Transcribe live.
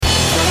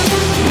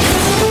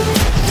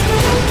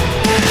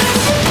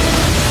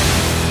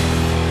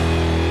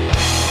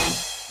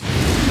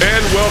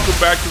welcome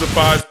back to the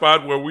Five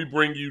Spot, where we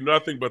bring you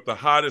nothing but the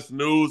hottest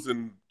news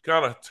and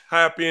kind of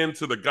tap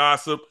into the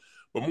gossip.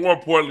 But more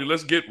importantly,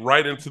 let's get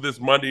right into this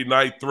Monday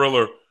night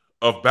thriller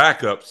of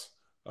backups.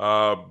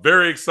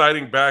 Very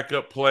exciting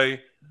backup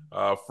play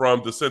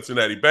from the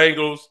Cincinnati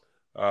Bengals.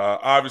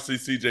 Obviously,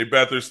 C.J.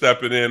 Beathard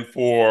stepping in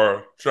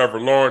for Trevor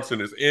Lawrence and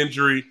his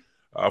injury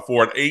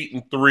for an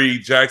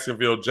 8-3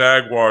 Jacksonville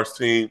Jaguars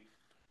team.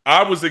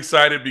 I was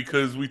excited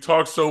because we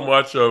talked so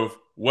much of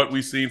what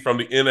we've seen from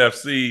the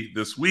NFC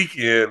this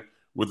weekend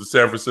with the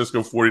San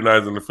Francisco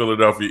 49ers and the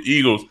Philadelphia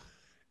Eagles.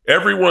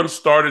 Everyone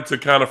started to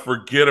kind of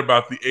forget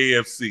about the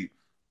AFC.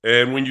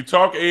 And when you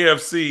talk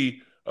AFC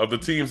of the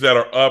teams that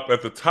are up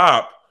at the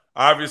top,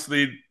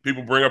 obviously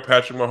people bring up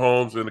Patrick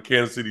Mahomes and the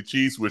Kansas City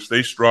Chiefs, which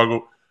they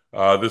struggled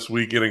this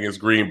weekend against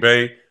Green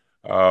Bay.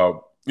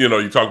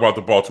 You talk about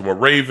the Baltimore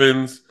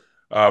Ravens,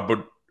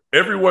 but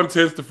everyone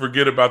tends to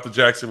forget about the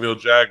Jacksonville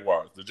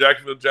Jaguars. The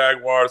Jacksonville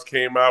Jaguars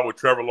came out with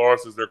Trevor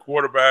Lawrence as their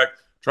quarterback,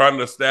 trying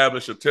to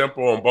establish a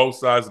tempo on both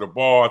sides of the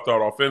ball. I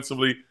thought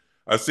offensively,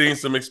 I've seen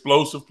some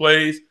explosive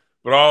plays,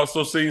 but I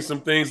also seen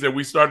some things that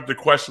we started to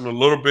question a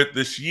little bit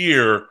this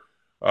year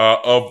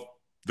of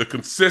the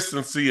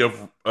consistency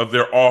of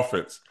their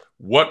offense.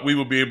 What we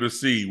will be able to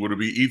see. Would it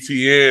be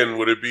ETN?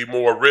 Would it be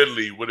more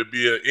Ridley? Would it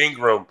be an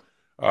Ingram?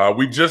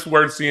 We just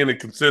weren't seeing it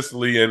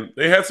consistently, and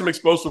they had some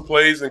explosive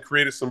plays and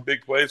created some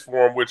big plays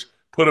for them, which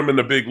put them in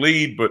the big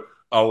lead, but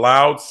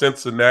allowed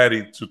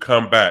Cincinnati to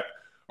come back.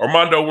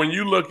 Armando, when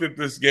you looked at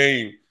this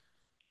game,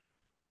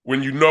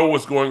 when you know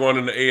what's going on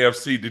in the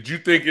AFC, did you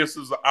think this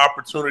was an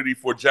opportunity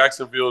for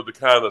Jacksonville to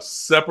kind of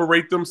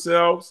separate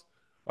themselves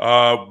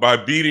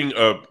by beating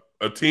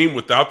a team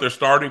without their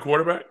starting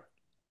quarterback?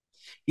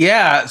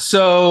 Yeah,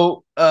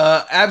 so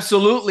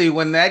absolutely.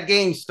 When that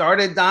game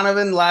started,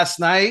 Donovan, last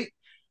night,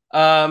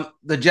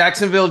 the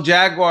Jacksonville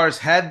Jaguars,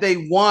 had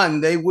they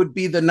won, they would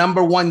be the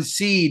number one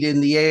seed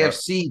in the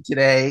AFC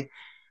today.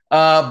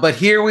 But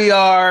here we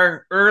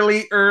are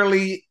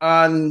early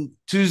on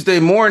Tuesday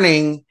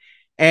morning,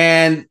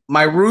 and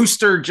my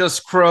rooster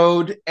just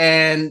crowed.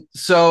 And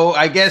so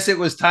I guess it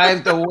was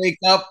time to wake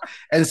up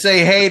and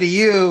say hey to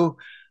you.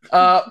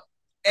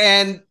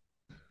 And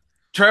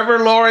Trevor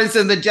Lawrence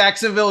and the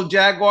Jacksonville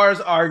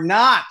Jaguars are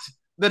not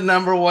the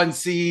number one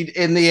seed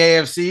in the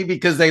AFC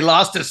because they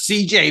lost to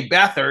C.J.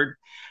 Beathard.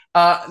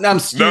 They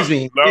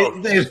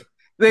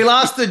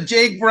lost to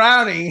Jake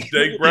Browning.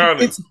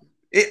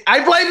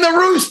 I blame the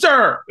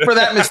rooster for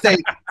that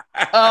mistake.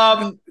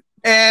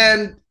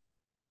 And,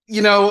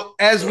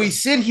 as we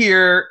sit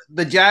here,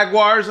 the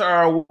Jaguars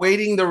are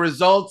awaiting the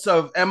results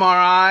of an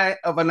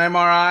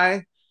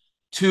MRI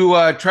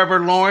to Trevor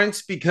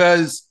Lawrence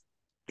because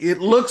it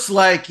looks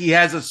like he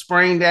has a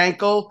sprained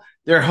ankle.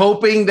 They're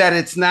hoping that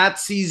it's not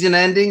season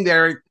ending.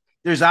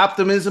 There's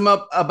optimism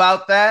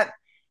about that.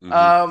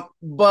 Mm-hmm.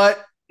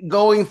 But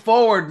going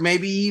forward,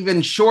 maybe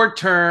even short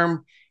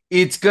term,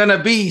 it's going to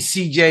be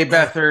C.J.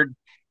 Beathard.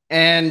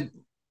 And,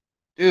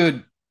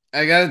 dude,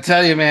 I got to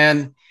tell you,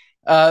 man,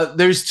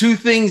 there's two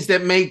things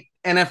that make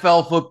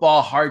NFL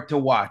football hard to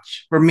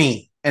watch, for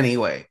me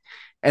anyway.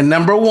 And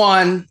number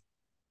one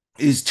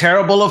is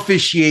terrible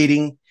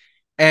officiating.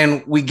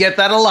 And we get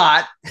that a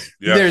lot.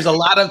 Yes. There's a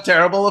lot of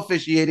terrible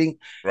officiating.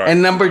 Right.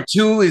 And number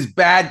two is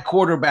bad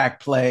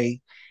quarterback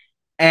play.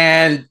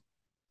 And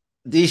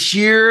this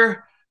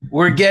year,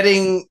 we're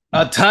getting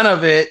a ton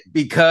of it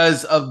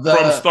because of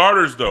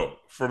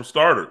From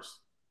starters.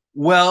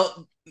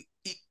 Well,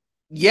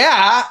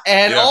 yeah.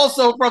 And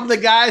also from the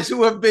guys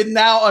who have been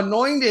now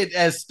anointed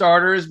as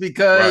starters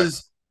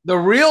because the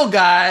real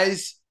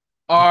guys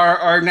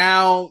are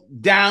now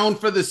down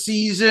for the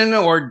season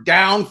or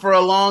down for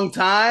a long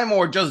time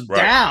or just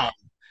down.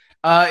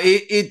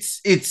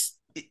 It's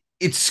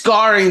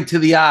scarring to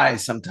the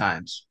eyes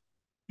sometimes.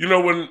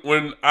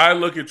 When I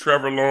look at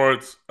Trevor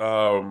Lawrence,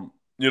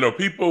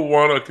 people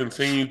want to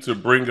continue to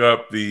bring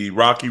up the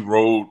rocky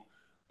road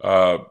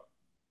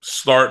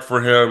start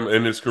for him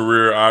in his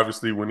career.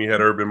 Obviously, when he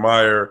had Urban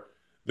Meyer,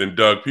 then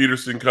Doug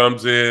Peterson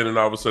comes in, and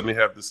all of a sudden they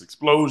have this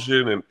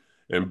explosion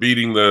and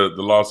beating the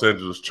Los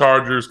Angeles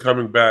Chargers,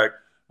 coming back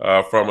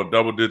from a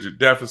double-digit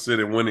deficit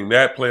and winning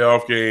that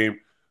playoff game,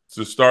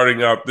 to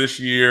starting out this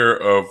year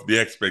of the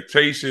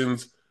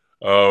expectations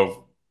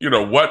of,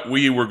 what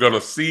we were going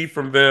to see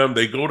from them.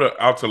 They go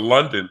out to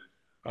London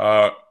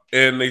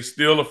and they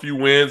steal a few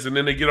wins, and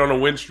then they get on a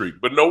win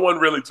streak. But no one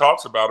really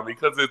talks about them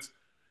because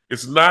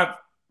it's not,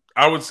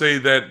 I would say,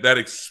 that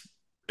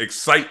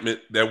excitement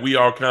that we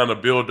all kind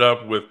of build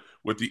up with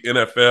the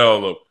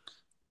NFL of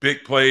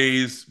big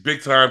plays,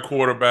 big-time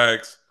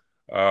quarterbacks,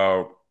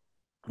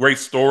 great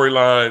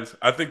storylines.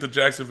 I think the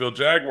Jacksonville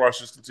Jaguars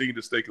just continue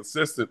to stay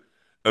consistent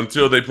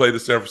until they play the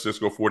San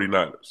Francisco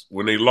 49ers.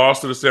 When they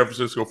lost to the San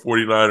Francisco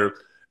 49ers,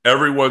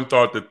 everyone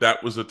thought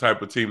that was the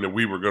type of team that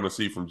we were going to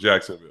see from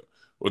Jacksonville.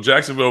 Well,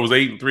 Jacksonville was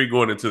 8-3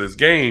 going into this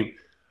game.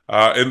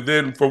 And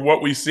then for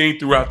what we've seen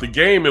throughout the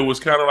game, it was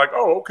kind of like,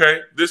 oh, okay,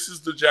 this is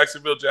the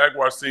Jacksonville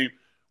Jaguars team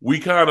we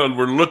kind of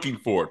were looking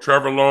for.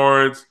 Trevor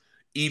Lawrence,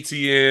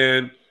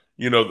 ETN,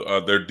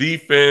 their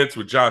defense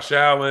with Josh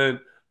Allen,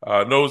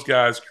 those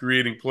guys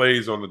creating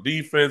plays on the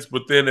defense.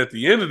 But then at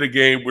the end of the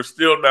game, we're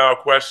still now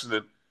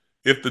questioning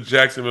if the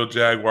Jacksonville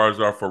Jaguars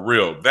are for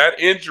real. That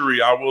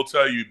injury, I will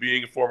tell you,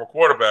 being a former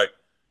quarterback,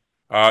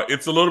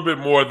 it's a little bit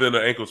more than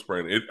an ankle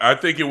sprain. I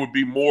think it would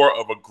be more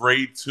of a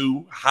grade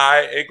 2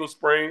 high ankle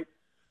sprain,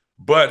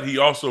 but he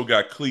also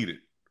got cleated.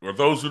 For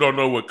those who don't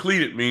know what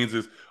cleated means,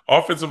 is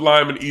offensive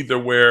linemen either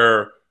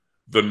wear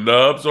the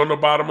nubs on the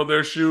bottom of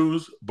their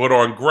shoes, but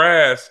on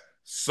grass,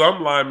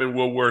 some linemen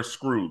will wear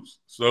screws.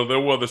 So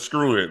they'll wear the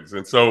screw ins.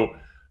 And so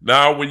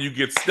now when you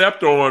get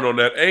stepped on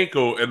that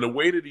ankle, and the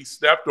way that he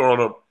stepped on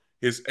him,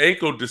 his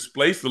ankle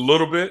displaced a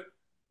little bit,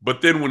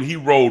 but then when he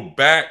rolled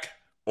back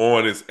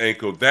on his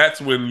ankle,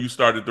 that's when you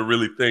started to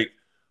really think,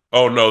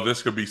 oh no,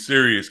 this could be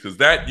serious, because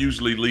that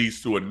usually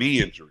leads to a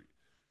knee injury.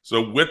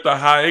 So with the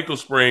high ankle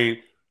sprain,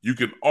 you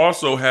can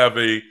also have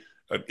an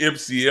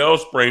MCL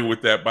sprain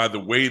with that by the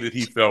way that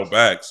he fell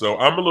back. So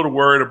I'm a little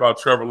worried about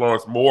Trevor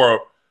Lawrence more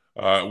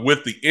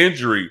with the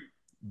injury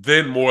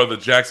than more of the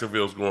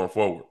Jacksonville's going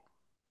forward.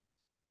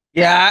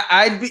 Yeah,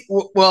 I'd be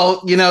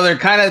well, they're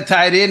kind of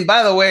tied in.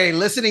 By the way,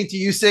 listening to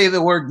you say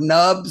the word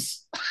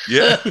nubs.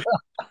 Yeah.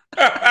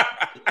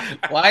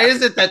 Why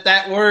is it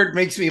that word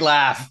makes me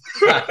laugh?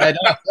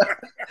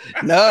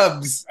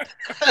 Nubs.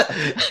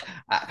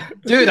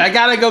 Dude, I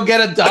got to go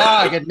get a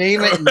dog and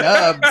name it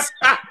Nubs.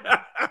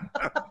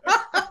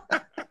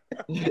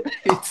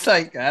 It's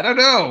like, I don't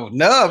know,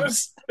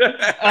 Nubs.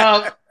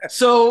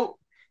 So,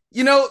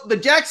 the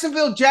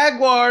Jacksonville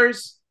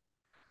Jaguars,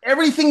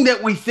 everything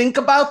that we think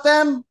about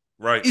them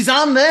is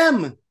on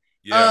them.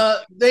 Yeah.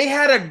 They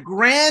had a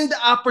grand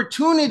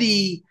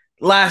opportunity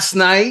last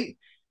night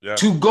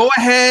to go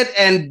ahead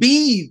and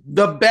be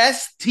the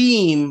best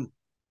team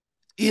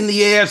in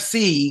the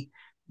AFC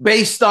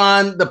based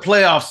on the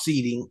playoff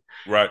seeding.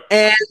 Right.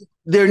 And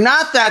they're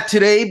not that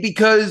today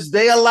because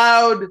they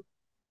allowed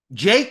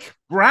Jake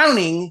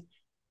Browning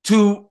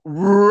to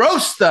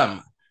roast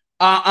them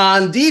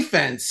on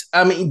defense.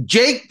 I mean,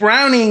 Jake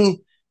Browning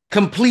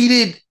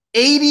completed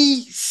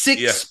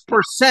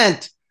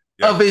 86%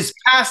 of his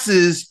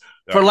passes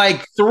for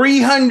like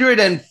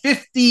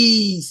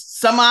 350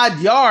 some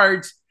odd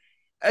yards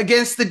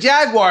against the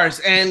Jaguars.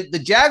 And the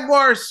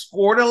Jaguars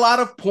scored a lot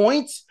of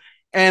points,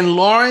 and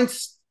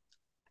Lawrence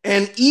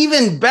and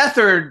even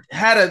Beathard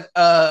had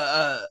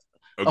a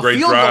great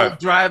field goal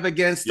drive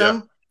against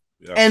them.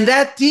 Yeah. And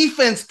that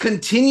defense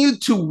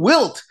continued to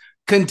wilt,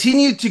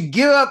 continued to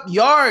give up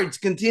yards,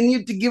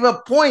 continued to give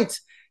up points.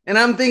 And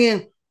I'm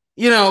thinking,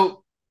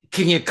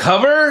 can you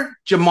cover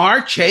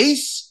Jamar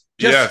Chase?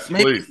 Yes,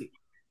 please.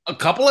 A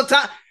couple of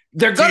times.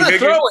 They're going to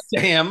throw it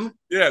to him.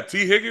 Yeah,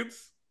 T.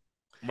 Higgins.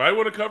 Might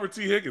want to cover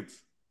T.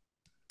 Higgins.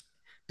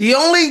 The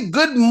only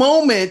good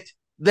moment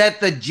that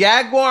the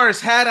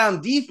Jaguars had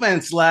on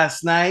defense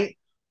last night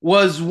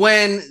was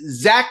when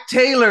Zach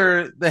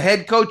Taylor, the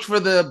head coach for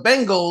the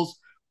Bengals,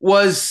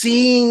 was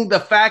seeing the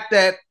fact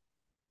that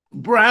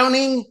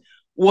Browning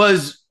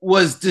was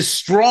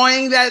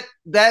destroying that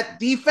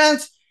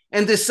defense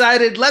and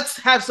decided, let's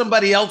have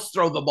somebody else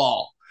throw the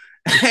ball.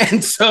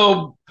 And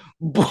so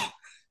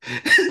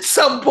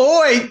some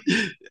boy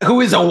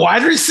who is a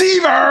wide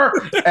receiver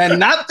and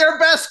not their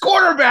best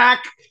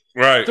quarterback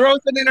throws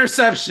an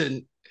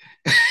interception.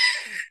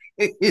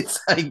 It's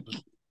like,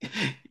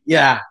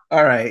 yeah,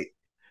 all right.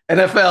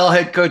 NFL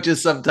head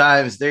coaches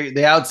sometimes they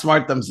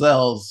outsmart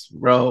themselves,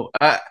 bro.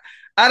 I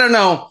don't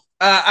know.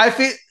 I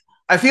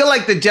feel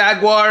like the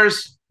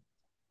Jaguars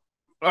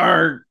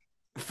are,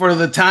 for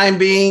the time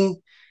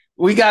being,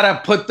 we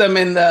gotta put them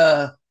in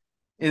the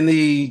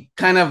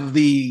kind of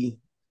the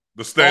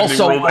standing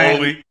room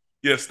only.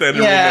 Yeah,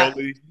 standing room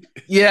only.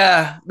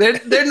 Yeah,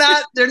 they're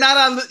not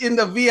in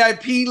the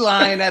VIP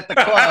line at the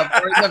club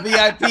or in the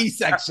VIP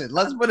section.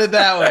 Let's put it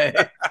that way.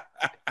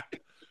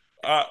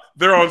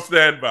 They're on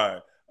standby.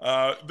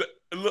 One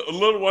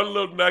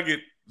little nugget.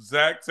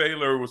 Zach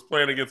Taylor was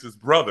playing against his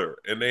brother,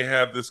 and they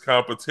have this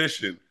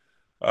competition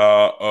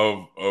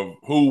of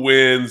who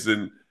wins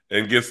and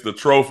gets the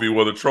trophy.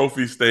 Well, the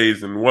trophy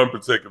stays in one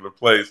particular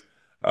place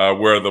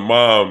where the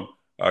mom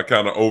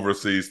kind of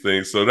oversees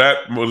things. So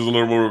that was a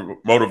little more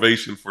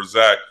motivation for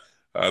Zach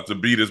to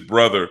beat his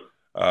brother.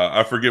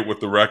 I forget what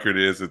the record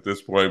is at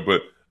this point,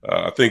 but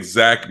I think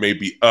Zach may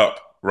be up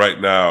right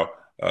now,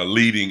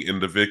 leading in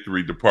the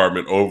victory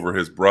department over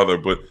his brother.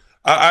 But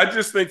I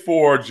just think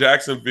for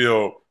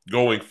Jacksonville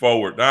going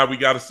forward, now we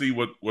got to see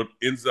what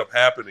ends up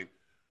happening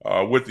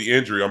with the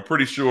injury. I'm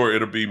pretty sure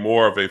it'll be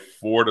more of a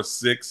 4 to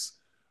 6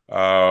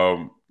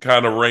 kind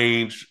of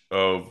range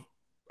of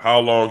how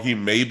long he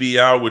may be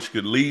out, which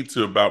could lead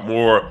to about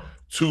more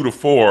 2 to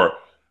 4,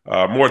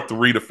 more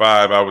 3 to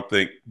 5, I would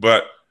think.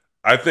 But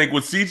I think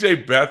with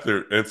C.J.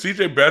 Beathard, and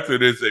C.J.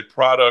 Beathard is a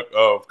product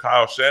of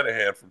Kyle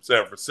Shanahan from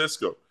San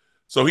Francisco,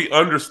 so he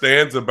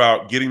understands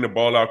about getting the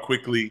ball out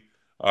quickly.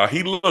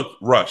 He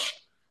looked rushed,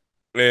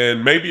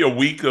 and maybe a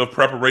week of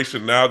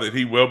preparation now that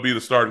he will be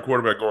the starting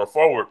quarterback going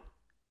forward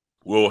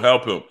will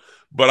help him.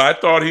 But I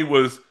thought he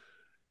was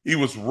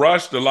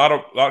rushed.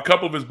 A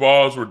couple of his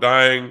balls were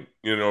dying.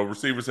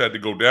 Receivers had to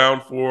go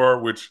down for,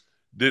 which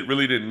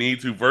really didn't need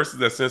to versus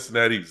that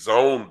Cincinnati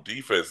zone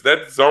defense.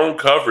 That zone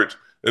coverage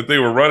that they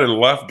were running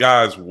left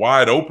guys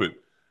wide open,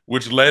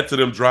 which led to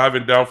them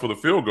driving down for the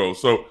field goal.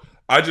 So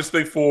I just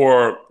think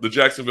for the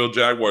Jacksonville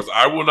Jaguars,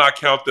 I will not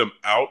count them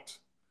out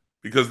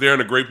because they're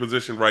in a great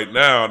position right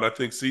now. And I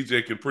think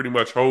CJ can pretty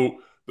much hold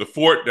the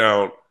fort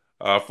down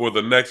for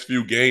the next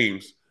few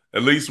games,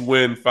 at least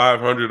win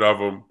 500 of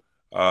them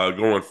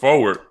going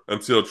forward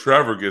until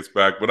Trevor gets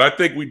back. But I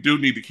think we do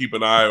need to keep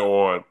an eye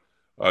on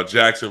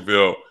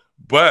Jacksonville.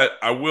 But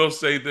I will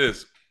say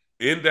this,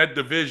 in that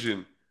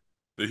division,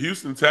 the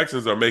Houston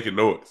Texans are making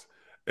noise.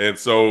 And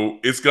so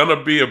it's going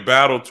to be a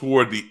battle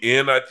toward the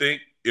end, I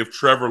think, if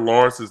Trevor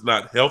Lawrence is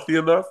not healthy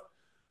enough.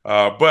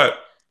 But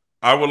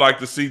I would like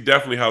to see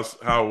definitely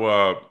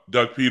how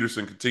Doug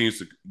Peterson continues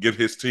to get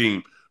his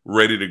team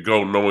ready to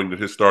go, knowing that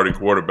his starting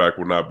quarterback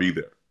will not be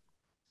there.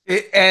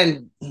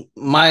 And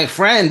my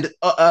friend,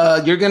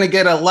 you're going to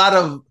get a lot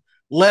of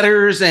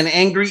letters and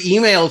angry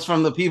emails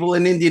from the people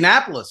in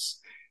Indianapolis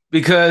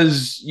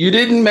because you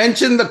didn't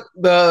mention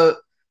the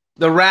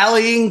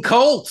rallying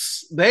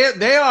Colts.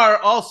 They are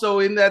also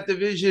in that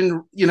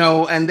division,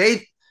 and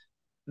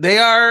they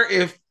are,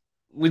 if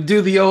we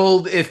do the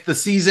old if the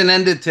season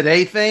ended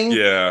today thing.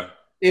 Yeah.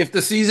 If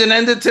the season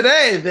ended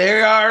today,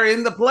 they are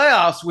in the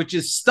playoffs, which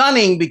is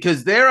stunning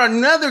because they're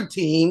another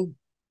team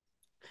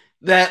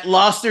that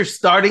lost their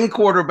starting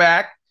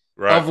quarterback,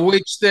 right, of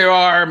which there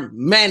are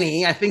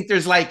many. I think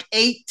there's like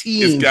 8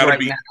 teams it's gotta right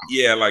be, now.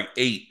 Yeah, like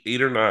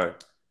 8 or 9.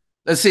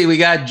 Let's see. We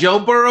got Joe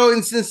Burrow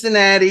in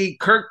Cincinnati,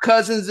 Kirk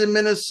Cousins in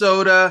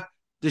Minnesota,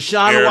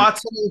 Deshaun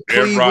Watson in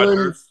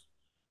Cleveland,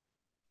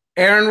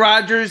 Aaron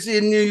Rodgers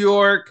in New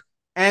York,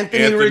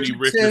 Anthony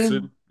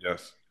Richardson.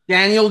 Yes.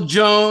 Daniel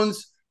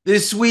Jones.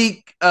 This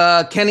week,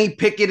 Kenny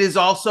Pickett is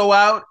also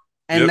out,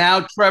 and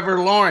now Trevor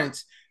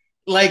Lawrence.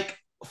 Like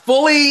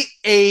fully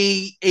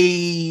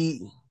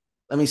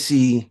let me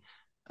see,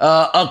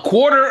 a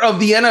quarter of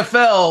the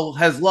NFL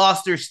has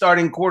lost their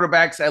starting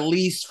quarterbacks at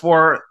least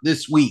for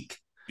this week.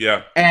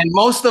 Yeah. And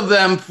most of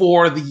them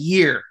for the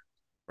year.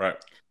 Right.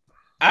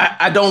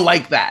 I don't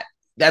like that.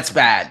 That's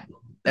bad.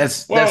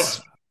 That's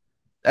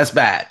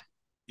bad.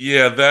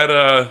 Yeah,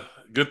 that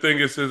good thing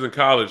this isn't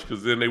college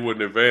because then they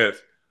wouldn't advance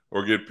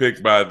or get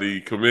picked by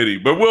the committee.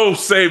 But we'll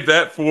save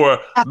that for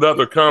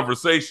another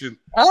conversation.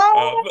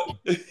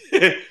 But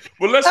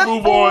let's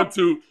move on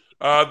to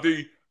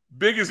the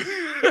biggest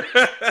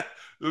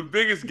the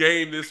biggest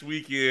game this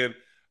weekend,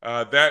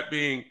 that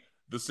being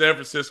the San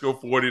Francisco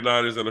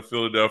 49ers and the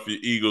Philadelphia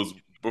Eagles.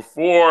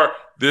 Before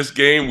this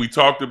game, we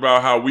talked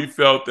about how we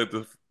felt that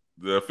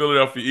the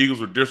Philadelphia Eagles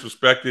were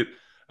disrespected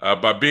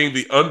by being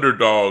the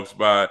underdogs,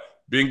 by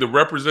being the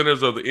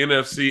representatives of the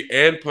NFC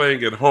and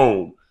playing at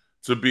home,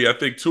 to be, I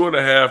think,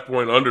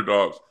 2.5-point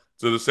underdogs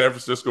to the San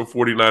Francisco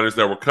 49ers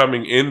that were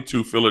coming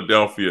into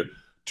Philadelphia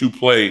to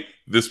play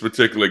this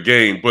particular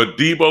game. But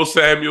Deebo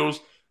Samuels,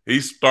 he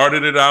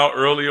started it out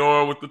early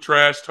on with the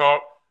trash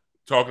talk,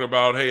 talking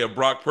about, hey, if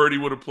Brock Purdy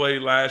would have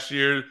played last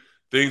year,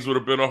 things would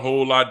have been a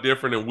whole lot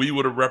different and we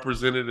would have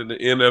represented in the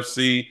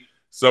NFC.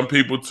 Some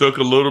people took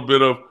a little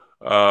bit of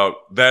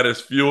that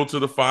as fuel to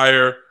the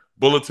fire,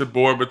 bulletin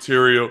board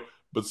material.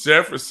 But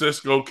San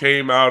Francisco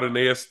came out and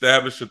they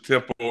established a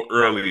tempo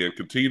early and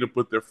continued to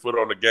put their foot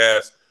on the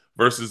gas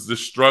versus the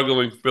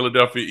struggling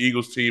Philadelphia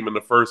Eagles team in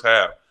the first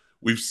half.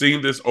 We've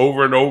seen this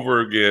over and over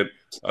again,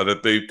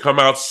 that they come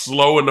out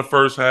slow in the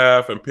first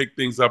half and pick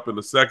things up in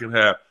the second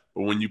half.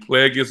 But when you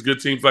play against good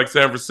teams like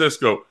San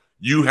Francisco,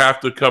 you have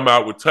to come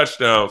out with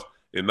touchdowns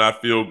and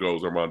not field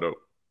goals, Armando.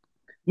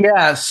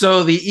 Yeah,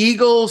 so the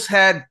Eagles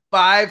had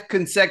 5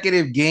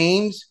 consecutive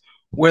games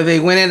where they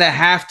went into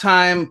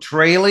halftime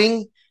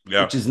trailing,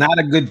 which is not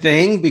a good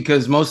thing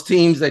because most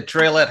teams that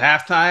trail at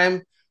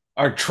halftime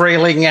are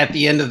trailing at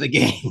the end of the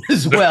game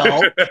as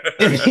well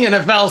in the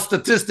NFL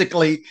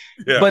statistically.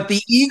 Yeah. But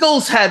the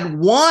Eagles had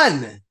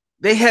won.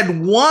 They had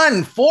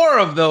won 4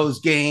 of those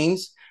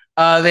games.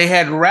 They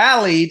had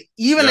rallied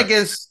even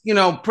against,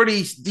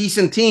 pretty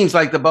decent teams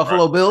like the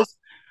Buffalo Bills.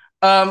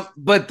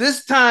 But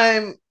this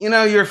time,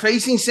 you're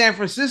facing San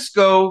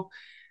Francisco.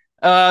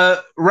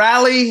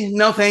 Rally,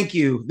 no thank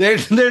you.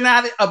 They're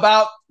not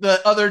about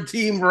the other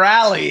team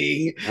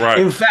rallying. Right.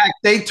 In fact,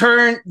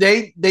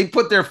 they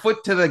put their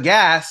foot to the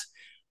gas.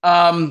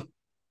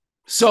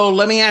 So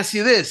let me ask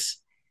you this.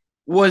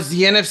 Was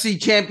the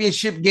NFC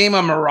Championship game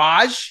a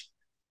mirage?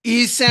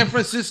 Is San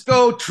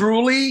Francisco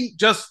truly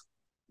just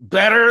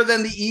better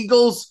than the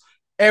Eagles?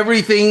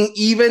 Everything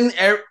even,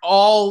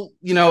 all,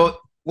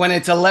 when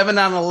it's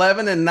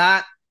 11-on-11 and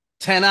not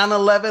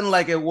 10-on-11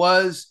 like it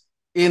was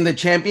in the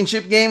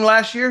championship game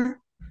last year?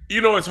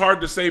 It's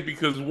hard to say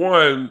because,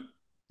 one,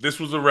 this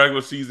was a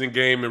regular season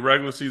game, and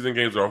regular season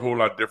games are a whole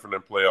lot different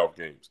than playoff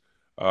games.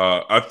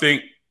 I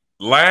think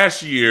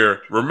last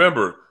year,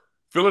 remember,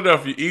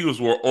 Philadelphia Eagles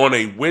were on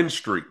a win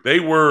streak. They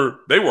were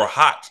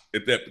hot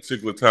at that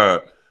particular time.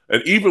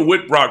 And even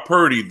with Brock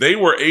Purdy, they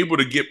were able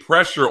to get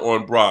pressure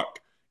on Brock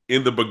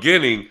in the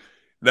beginning.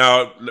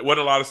 Now, what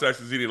a lot of sacks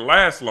is he didn't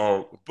last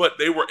long, but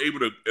they were able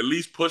to at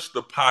least push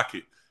the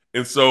pocket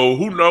And so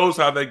who knows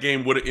how that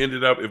game would have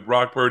ended up if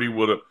Brock Purdy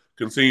would have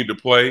continued to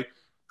play.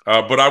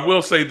 But I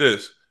will say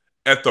this.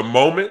 At the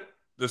moment,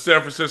 the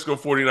San Francisco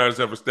 49ers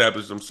have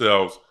established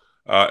themselves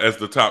as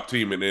the top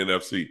team in the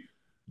NFC.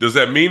 Does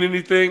that mean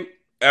anything?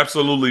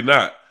 Absolutely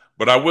not.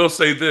 But I will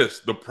say this.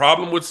 The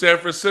problem with San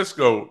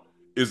Francisco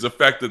is the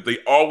fact that they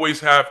always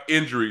have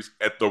injuries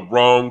at the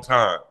wrong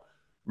time.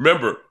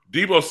 Remember,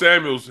 Deebo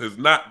Samuels has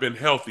not been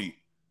healthy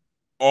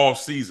all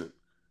season.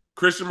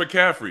 Christian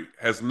McCaffrey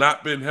has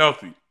not been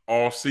healthy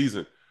all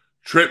season.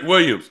 Trent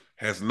Williams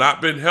has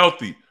not been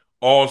healthy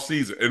all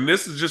season. And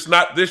this is just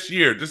not this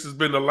year. This has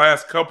been the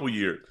last couple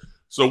years.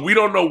 So we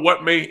don't know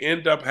what may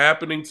end up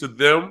happening to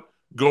them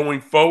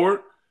going forward.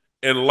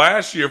 And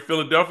last year,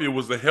 Philadelphia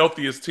was the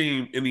healthiest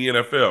team in the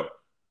NFL.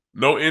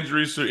 No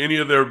injuries to any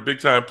of their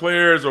big time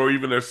players or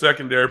even their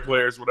secondary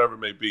players, whatever it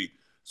may be.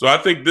 So I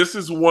think this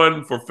is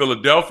one for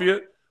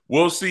Philadelphia.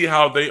 We'll see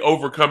how they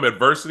overcome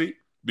adversity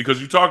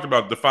because you talked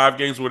about the 5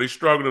 games where they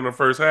struggled in the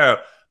first half.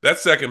 That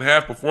second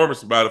half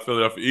performance by the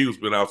Philadelphia Eagles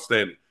has been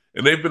outstanding.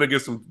 And they've been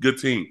against some good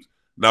teams.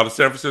 Now, the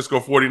San Francisco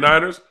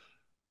 49ers,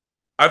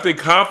 I think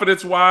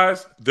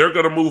confidence-wise, they're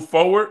going to move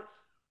forward.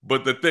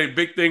 But the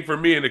big thing for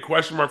me and the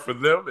question mark for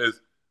them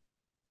is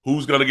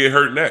who's going to get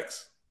hurt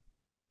next?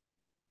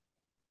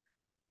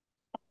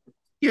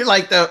 You're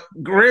like the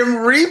Grim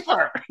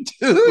Reaper,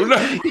 dude.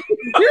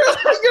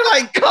 You're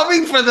like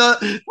coming for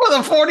the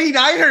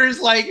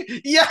 49ers. Like,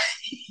 yes.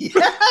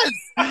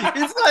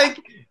 It's like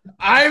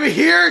I'm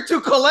here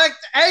to collect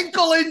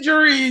ankle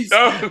injuries.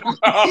 No,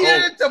 I'm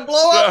here to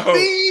blow up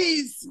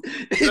knees.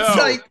 It's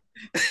like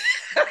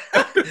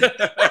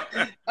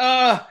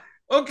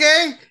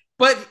okay.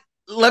 But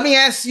let me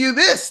ask you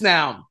this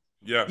now.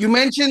 Yeah. You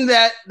mentioned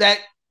that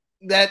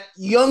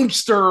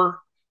youngster,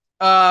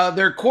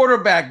 their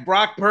quarterback,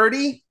 Brock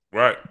Purdy.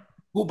 Right.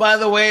 Who, by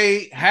the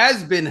way,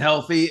 has been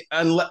healthy,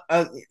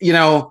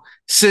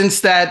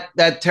 since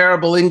that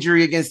terrible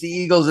injury against the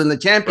Eagles in the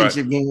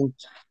championship game.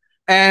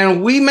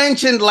 And we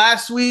mentioned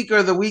last week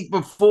or the week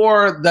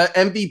before the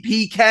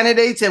MVP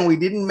candidates, and we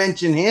didn't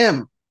mention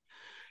him.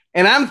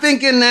 And I'm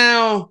thinking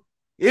now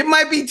it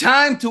might be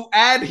time to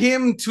add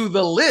him to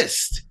the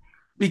list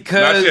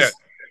because not yet.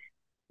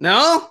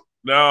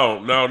 No,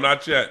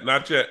 not yet.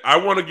 Not yet. I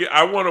want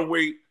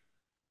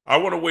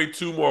to wait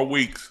 2 more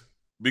weeks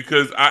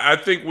because I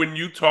think when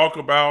you talk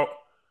about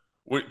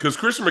because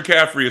Christian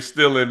McCaffrey is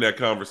still in that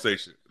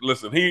conversation.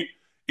 Listen,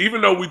 even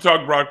though we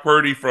talked Brock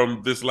Purdy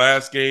from this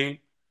last game,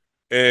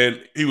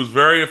 and he was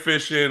very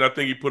efficient. I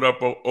think he put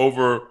up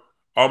over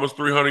almost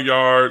 300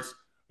 yards.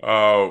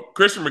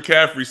 Christian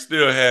McCaffrey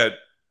still had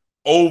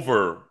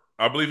over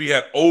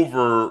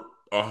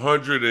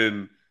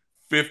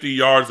 150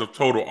 yards of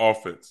total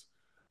offense.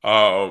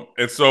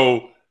 And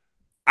so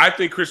I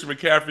think Christian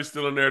McCaffrey's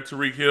still in there.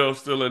 Tyreek Hill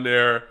still in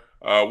there.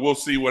 We'll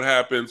see what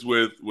happens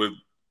with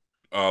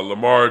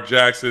Lamar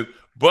Jackson.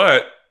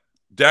 But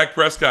Dak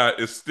Prescott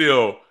is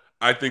still,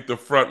 I think, the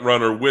front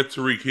runner with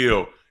Tyreek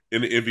Hill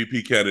in the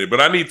MVP candidate.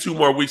 But I need 2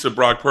 more weeks of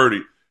Brock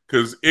Purdy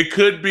because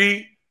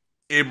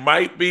it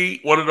might be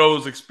one of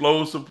those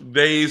explosive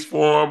days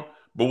for him.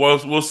 But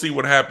we'll see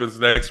what happens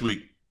next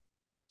week.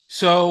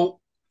 So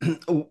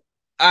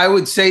I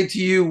would say to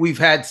you, we've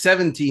had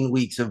 17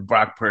 weeks of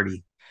Brock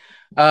Purdy.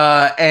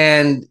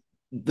 And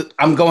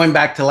I'm going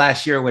back to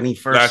last year when he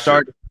first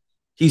started.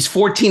 He's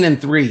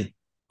 14-3.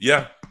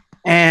 Yeah.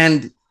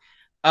 And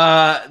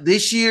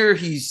this year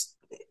his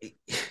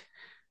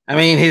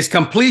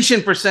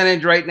completion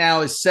percentage right now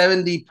is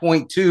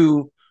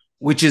 70.2,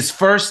 which is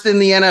first in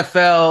the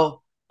NFL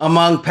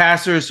among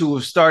passers who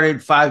have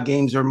started 5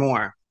 games or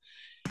more.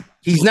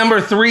 He's number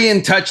 3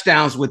 in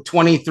touchdowns with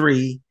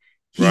 23.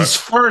 He's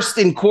first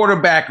in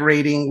quarterback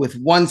rating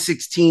with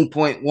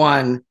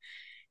 116.1.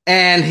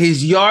 And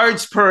his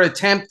yards per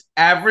attempt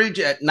average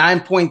at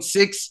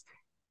 9.6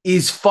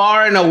 is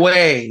far and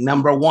away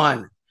number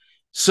 1.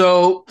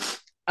 So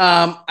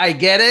I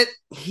get it.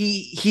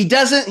 He's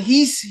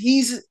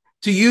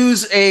to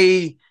use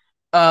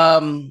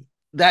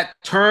that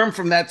term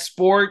from that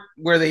sport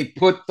where they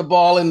put the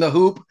ball in the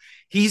hoop.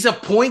 He's a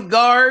point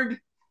guard.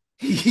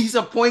 He's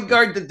a point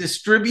guard that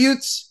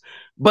distributes.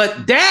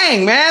 But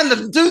dang, man,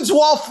 the dude's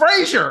Walt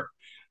Frazier.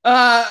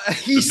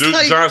 He's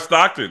like John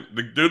Stockton.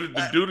 The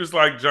dude is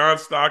like John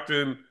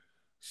Stockton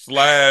 /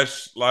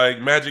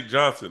 like Magic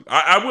Johnson.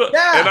 I will,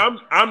 and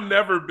I'm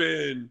never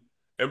been,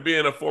 and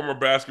being a former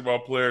basketball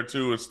player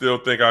too, and still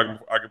think I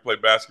can play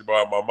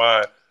basketball in my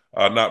mind,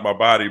 not my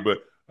body. But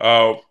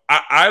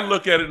I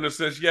look at it in a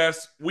sense.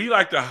 Yes, we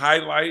like to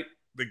highlight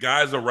the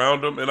guys around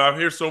them, and I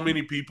hear so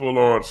many people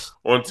on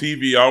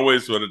TV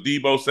always the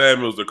Deebo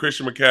Samuels, the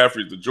Christian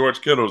McCaffreys, the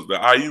George Kittles, the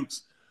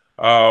Ayuks,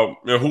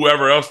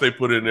 whoever else they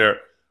put in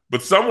there.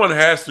 But someone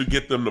has to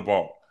get them the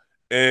ball.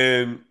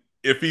 And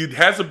if he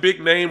has a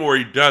big name or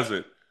he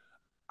doesn't,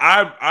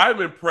 I'm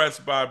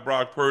impressed by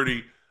Brock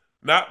Purdy,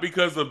 not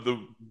because of the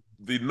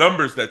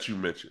numbers that you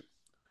mentioned,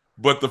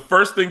 but the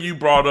first thing you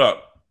brought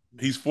up,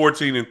 he's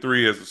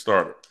 14-3 as a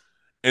starter.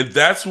 And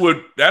that's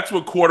what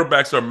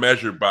quarterbacks are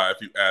measured by, if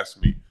you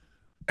ask me.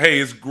 Hey,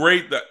 it's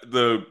great that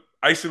the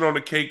icing on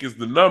the cake is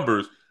the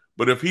numbers.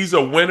 But if he's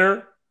a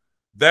winner,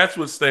 that's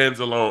what stands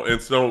alone.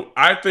 And so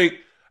I think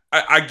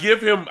I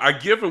give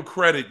him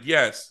credit,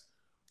 yes,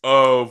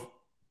 of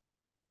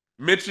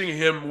mentioning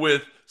him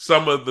with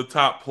some of the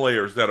top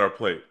players that are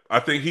playing. I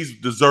think he's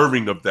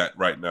deserving of that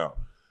right now.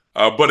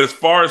 But as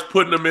far as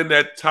putting him in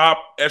that top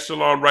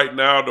echelon right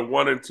now, the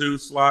 1 and 2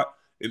 slot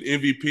in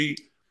MVP,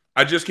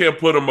 I just can't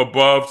put him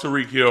above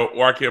Tyreek Hill,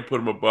 or I can't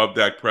put him above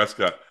Dak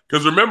Prescott.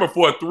 Because remember,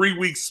 for a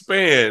 3-week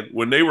span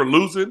when they were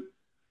losing,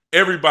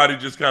 everybody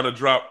just kind of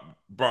dropped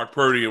Brock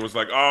Purdy and was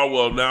like, "Oh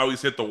well, now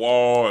he's hit the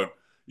wall, and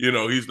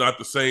he's not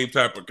the same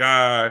type of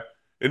guy."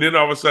 And then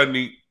all of a sudden,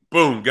 he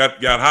boom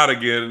got hot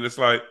again, and it's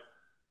like,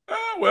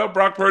 well,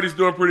 Brock Purdy's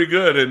doing pretty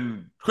good,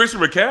 and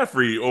Christian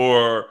McCaffrey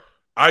or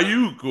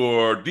Ayuk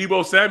or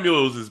Debo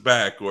Samuels is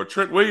back, or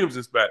Trent Williams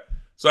is back.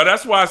 So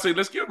that's why I say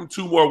let's give him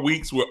 2 more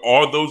weeks with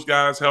all those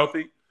guys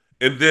healthy,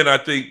 and then I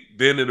think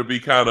then it'll be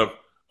kind of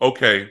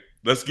okay.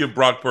 Let's give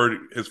Brock Purdy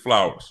his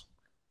flowers.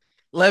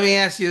 Let me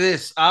ask you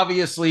this.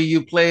 Obviously,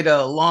 you played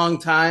a long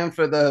time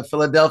for the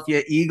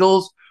Philadelphia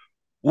Eagles.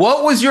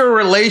 What was your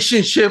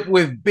relationship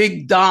with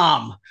Big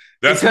Dom?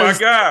 That's my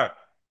guy.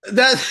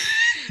 That's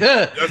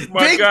my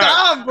Big guy.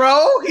 Dom,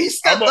 bro. He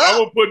stepped up.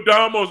 I'm putting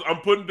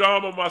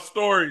Dom on my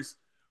stories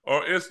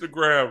on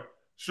Instagram,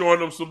 showing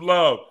him some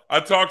love. I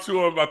talked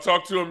to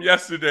him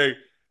yesterday.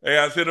 Hey,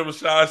 I sent him a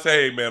shot. I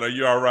say, "Hey, man, are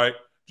you all right?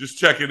 Just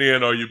checking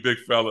in on you, big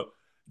fella."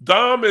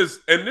 Dom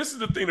is, and this is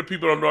the thing that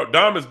people don't know,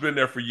 Dom has been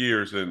there for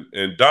years, and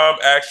Dom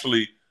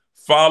actually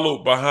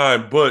followed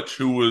behind Butch,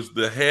 who was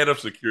the head of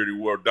security,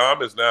 where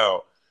Dom is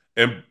now,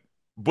 and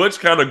Butch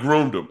kind of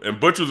groomed him, and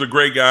Butch was a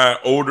great guy,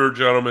 older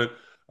gentleman.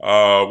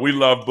 We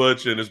love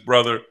Butch and his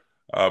brother,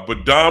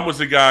 but Dom was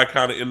the guy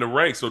kind of in the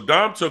ranks, so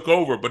Dom took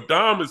over, but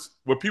Dom is,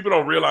 what people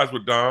don't realize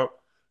with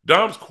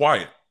Dom's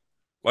quiet.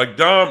 Like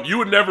Dom, you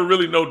would never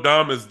really know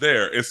Dom is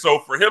there, and so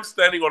for him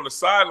standing on the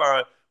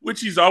sideline, which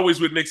he's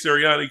always with Nick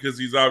Sirianni because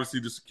he's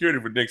obviously the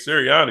security for Nick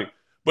Sirianni.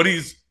 But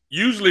he's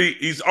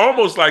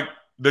almost like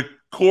the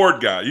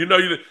cord guy.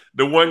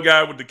 The one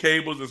guy with the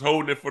cables is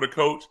holding it for the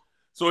coach.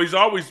 So he's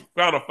always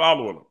kind of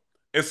following him.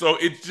 And so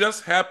it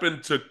just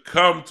happened to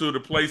come to the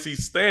place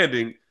he's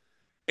standing.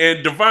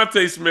 And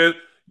Devontae Smith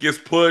gets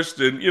pushed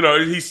and,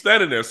 he's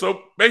standing there.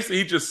 So basically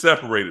he just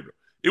separated him.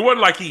 It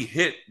wasn't like he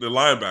hit the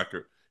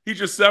linebacker. He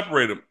just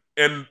separated him.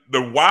 And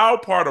the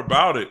wild part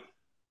about it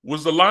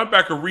was the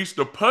linebacker reached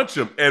to punch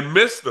him and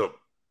missed him.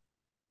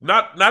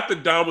 Not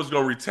that Dom was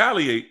going to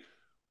retaliate,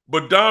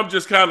 but Dom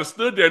just kind of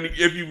stood there. And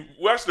if you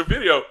watch the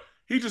video,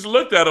 he just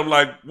looked at him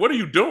like, "What are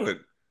you doing?"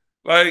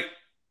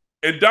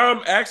 And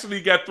Dom actually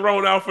got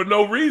thrown out for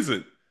no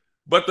reason,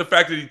 but the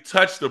fact that he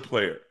touched the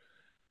player.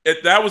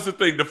 That was the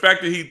thing. The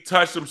fact that he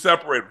touched him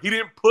separated him. He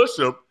didn't push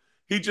him.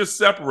 He just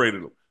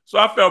separated him. So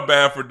I felt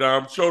bad for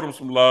Dom, showed him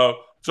some love,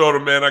 told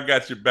him, "Man, I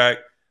got your back."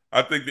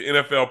 I think the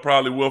NFL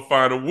probably will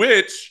find him,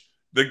 which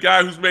the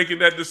guy who's making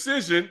that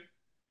decision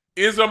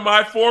is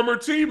my former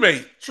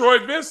teammate, Troy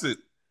Vincent.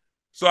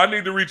 So I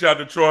need to reach out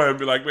to Troy and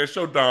be like, "Man,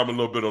 show Dom a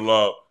little bit of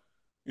love.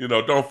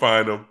 Don't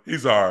find him.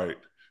 He's all right."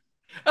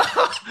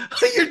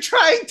 You're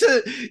trying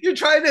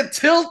to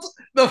tilt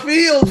the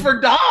field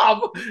for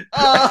Dom.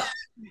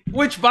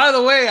 Which, by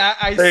the way,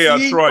 I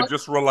see. Troy,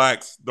 just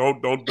relax.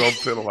 Don't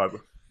penalize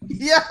him.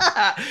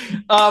 Yeah.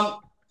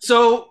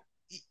 So,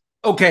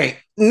 okay,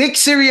 Nick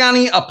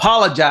Sirianni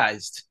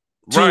apologized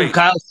to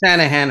Kyle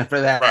Shanahan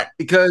for that,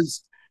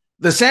 because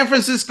the San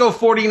Francisco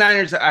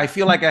 49ers, I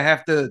feel like I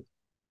have to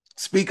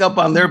speak up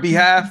on their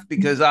behalf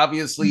because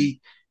obviously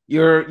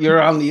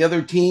you're on the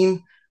other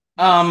team.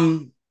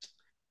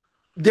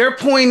 Their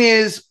point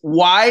is,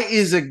 why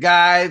is a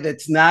guy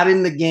that's not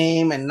in the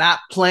game and not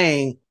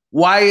playing,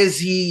 why is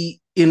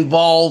he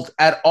involved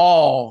at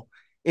all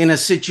in a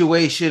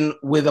situation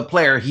with a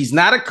player? He's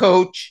not a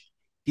coach.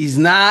 He's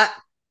not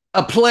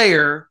a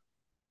player.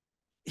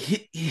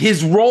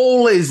 His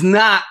role is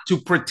not to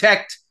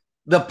protect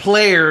the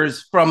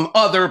players from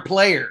other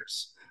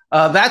players.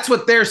 That's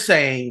what they're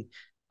saying.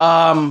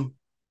 And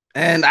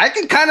I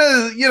can kind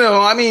of,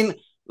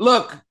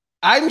 look,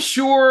 I'm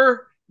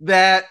sure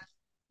that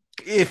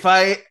if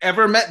I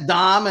ever met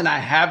Dom, and I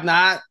have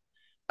not,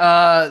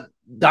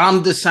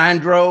 Dom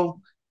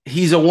DeSandro,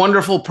 he's a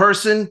wonderful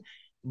person,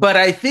 but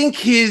I think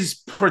his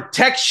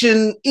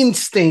protection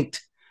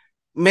instinct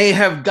may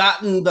have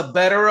gotten the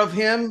better of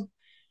him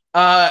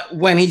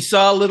when he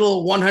saw a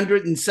little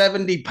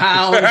 170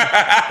 pound.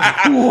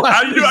 I knew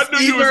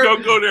you was going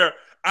to go there.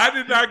 I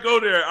did not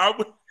go there. I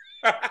would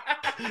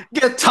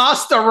get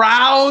tossed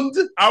around.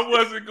 I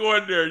wasn't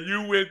going there.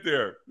 You went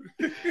there.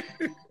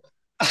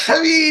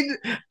 I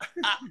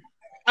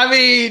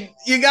mean,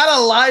 you got a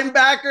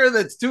linebacker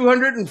that's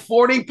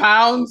 240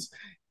 pounds,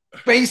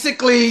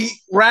 basically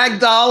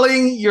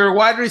ragdolling your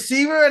wide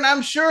receiver, and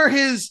I'm sure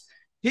his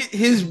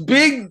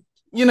big,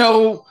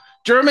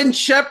 German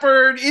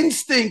Shepherd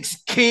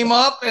instincts came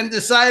up and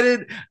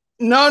decided,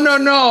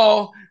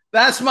 no,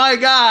 that's my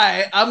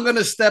guy. I'm going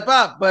to step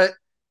up. But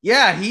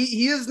yeah,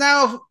 he is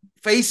now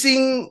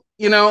facing,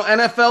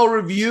 NFL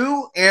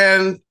review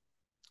and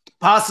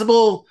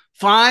possible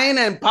fine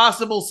and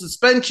possible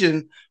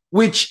suspension,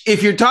 which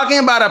if you're talking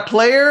about a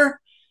player,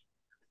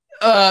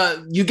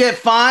 you get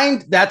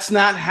fined, that's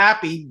not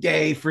happy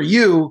day for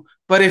you.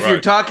 But if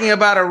you're talking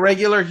about a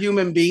regular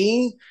human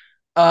being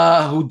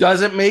who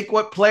doesn't make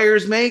what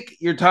players make,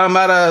 you're talking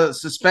about a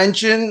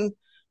suspension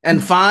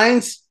and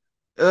fines.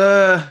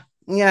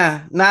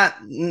 Yeah,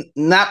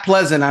 not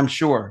pleasant, I'm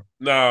sure.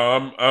 No,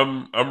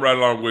 I'm right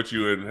along with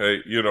you. And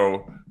hey,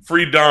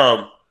 free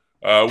Dom.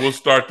 We'll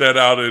start that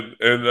out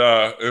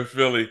in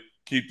Philly.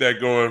 Keep that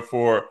going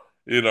for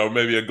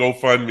maybe a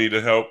GoFundMe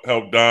to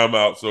help Dom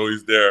out, so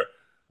he's there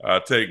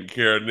taking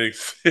care of Nick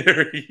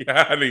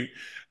Sirianni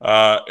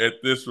at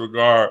this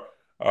regard.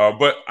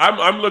 But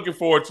I'm looking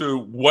forward to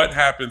what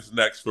happens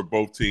next for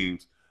both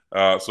teams.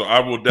 So I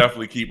will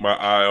definitely keep my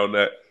eye on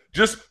that.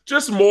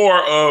 Just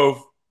more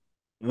of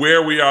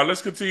where we are.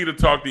 Let's continue to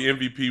talk the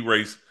MVP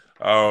race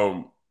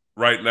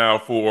right now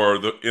for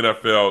the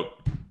NFL.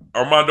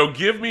 Armando,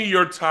 give me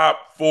your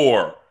top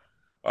four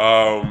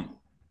of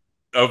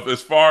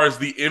as far as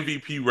the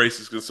MVP race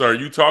is concerned.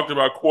 You talked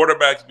about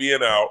quarterbacks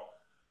being out.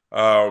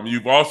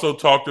 You've also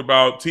talked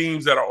about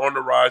teams that are on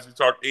the rise. You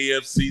talked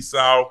AFC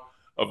South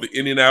of the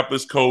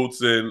Indianapolis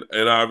Colts and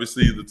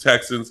obviously the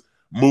Texans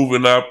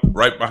moving up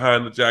right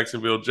behind the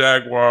Jacksonville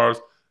Jaguars.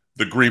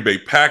 The Green Bay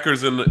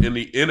Packers in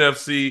the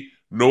NFC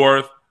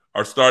North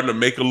are starting to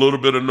make a little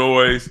bit of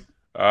noise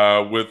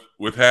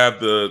with have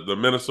the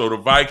Minnesota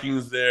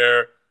Vikings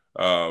there.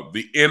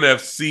 The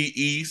NFC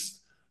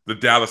East, the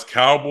Dallas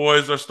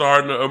Cowboys are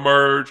starting to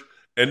emerge.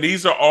 And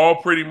these are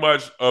all pretty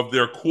much of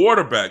their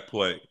quarterback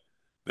play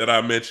that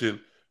I mentioned.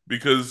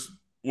 Because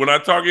when I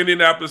talk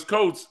Indianapolis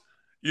Colts,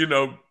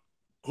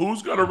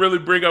 who's going to really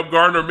bring up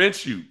Gardner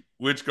Minshew?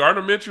 Which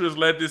Gardner Minshew has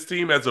led this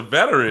team as a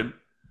veteran,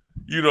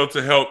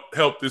 to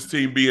help this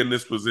team be in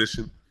this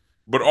position.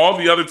 But all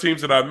the other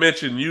teams that I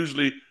mentioned,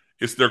 usually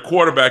it's their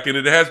quarterback, and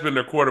it has been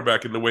their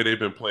quarterback in the way they've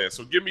been playing.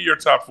 So give me your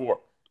top four.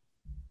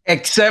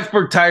 Except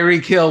for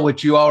Tyreek Hill,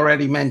 which you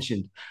already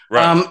mentioned.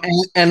 Right.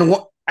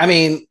 I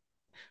mean,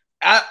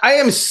 I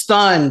am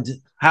stunned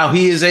how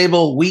he is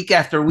able week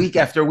after week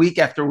after week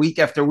after week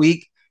after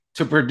week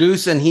to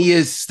produce, and he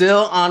is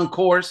still on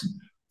course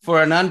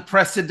for an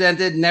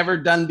unprecedented, never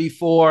done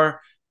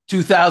before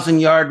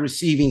 2,000-yard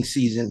receiving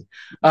season.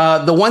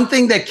 The one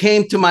thing that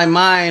came to my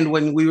mind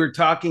when we were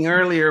talking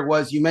earlier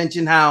was you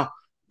mentioned how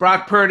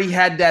Brock Purdy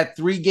had that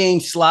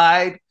 3-game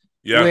slide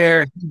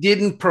where he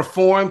didn't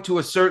perform to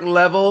a certain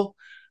level.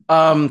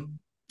 And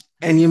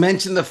you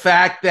mentioned the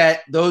fact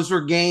that those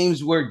were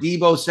games where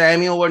Deebo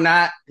Samuel were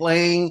not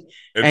playing.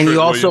 And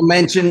you also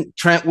mentioned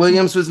Trent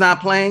Williams was not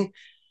playing.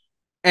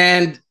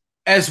 And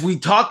as we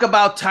talk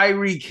about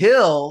Tyreek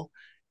Hill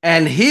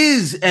and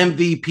his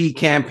MVP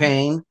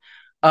campaign,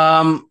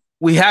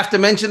 we have to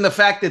mention the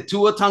fact that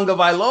Tua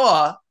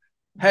Tagovailoa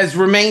has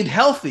remained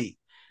healthy.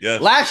 Yes.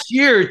 Last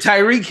year,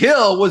 Tyreek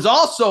Hill was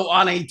also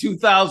on a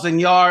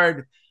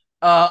 2,000-yard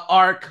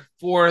arc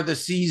for the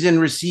season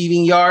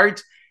receiving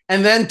yards,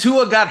 and then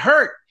Tua got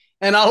hurt,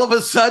 and all of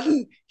a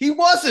sudden, he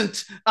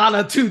wasn't on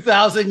a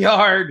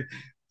 2,000-yard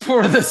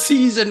for the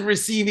season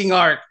receiving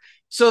arc.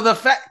 So the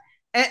fact,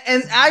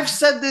 and I've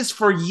said this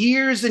for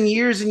years and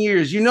years and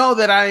years. You know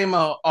that I am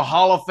a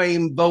Hall of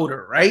Fame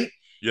voter, right?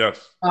 Yes.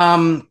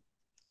 Hall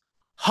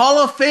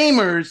of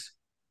Famers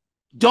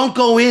don't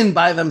go in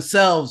by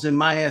themselves, in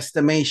my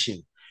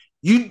estimation.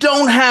 You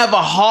don't have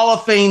a Hall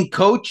of Fame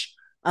coach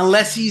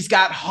unless he's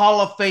got Hall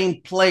of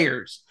Fame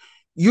players.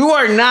 You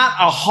are not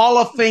a Hall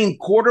of Fame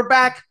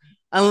quarterback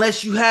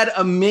unless you had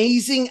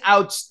amazing,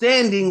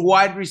 outstanding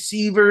wide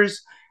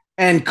receivers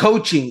and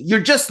coaching. You're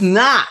just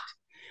not.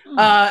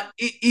 Write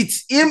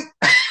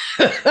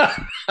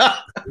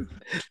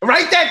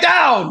that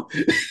down.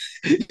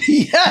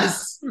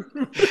 Yes.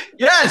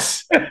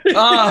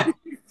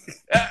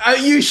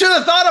 You should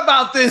have thought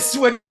about this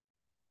when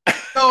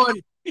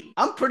going,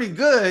 I'm pretty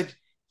good.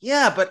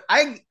 Yeah, but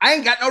I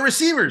ain't got no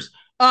receivers.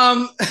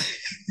 I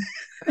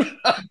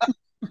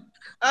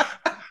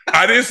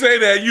didn't say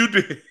that. You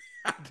did.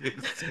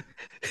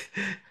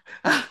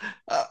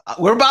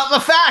 We're about the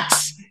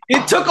facts.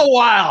 It took a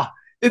while.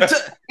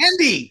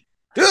 Andy,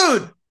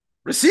 dude,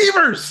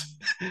 receivers.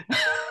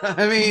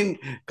 I mean,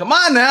 come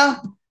on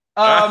now.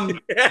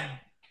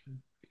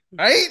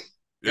 Right?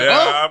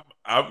 Yeah,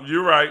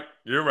 you're right.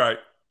 You're right.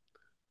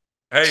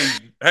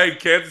 Hey,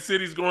 Kansas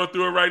City's going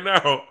through it right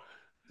now.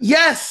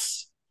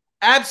 Yes,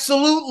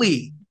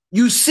 absolutely.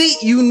 You see,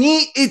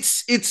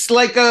 it's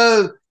like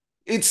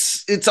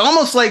it's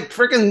almost like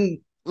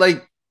freaking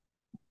like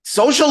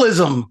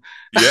socialism.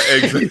 Yeah,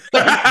 exactly.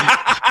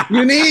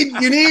 you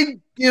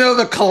need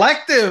the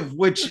collective,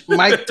 which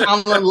Mike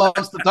Tomlin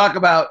loves to talk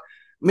about.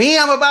 Me,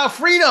 I'm about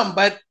freedom,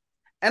 but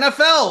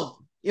NFL,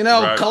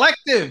 right.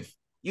 Collective.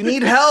 You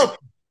need help.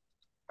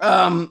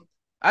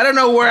 I don't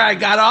know where I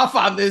got off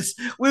on this.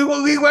 We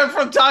went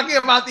from talking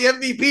about the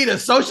MVP to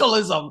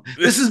socialism.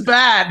 This is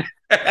bad.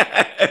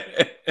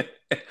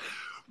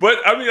 But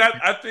I mean,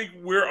 I think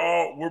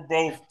we're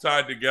both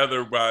tied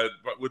together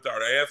with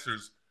our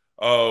answers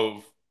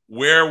of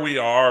where we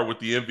are with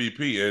the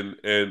MVP,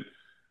 and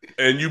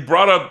And you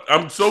brought up,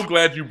 I'm so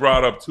glad you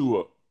brought up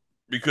Tua,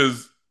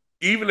 because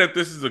even if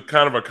this is a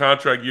kind of a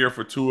contract year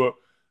for Tua,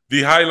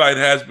 the highlight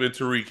has been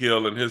Tyreek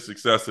Hill and his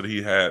success that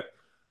he had.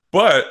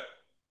 But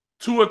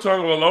Tua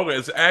Tagovailoa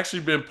has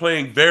actually been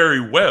playing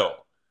very well.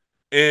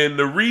 And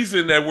the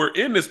reason that we're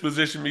in this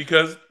position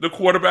because the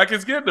quarterback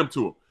is getting them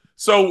to him.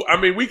 So, I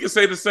mean, we can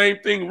say the same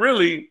thing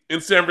really in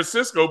San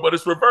Francisco, but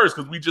it's reversed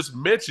because we just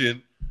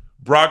mentioned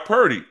Brock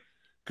Purdy.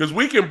 Because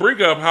we can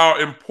bring up how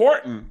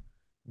important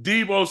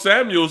Deebo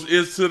Samuels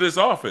is to this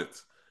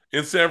offense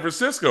in San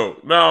Francisco.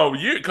 Now,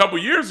 a couple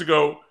years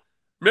ago,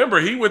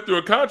 remember, he went through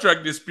a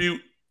contract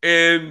dispute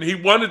and he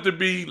wanted to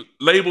be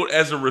labeled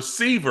as a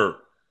receiver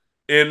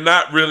and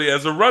not really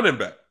as a running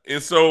back.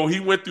 And so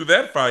he went through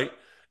that fight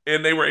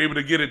and they were able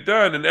to get it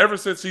done. And ever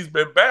since he's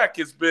been back,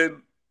 it's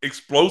been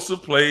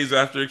explosive plays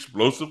after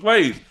explosive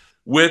plays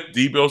with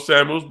Deebo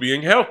Samuels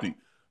being healthy.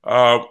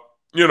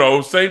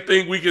 Same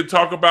thing we can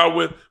talk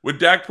about with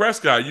Dak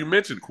Prescott. You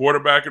mentioned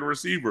quarterback and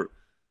receiver.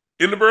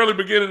 In the early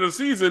beginning of the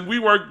season,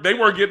 they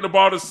weren't getting the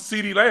ball to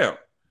CeeDee Lamb.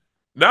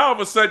 Now all of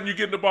a sudden you're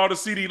getting the ball to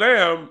CeeDee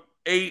Lamb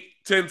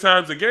 8-10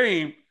 times a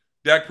game.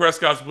 Dak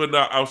Prescott's putting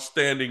out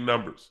outstanding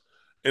numbers.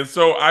 And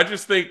so I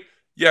just think,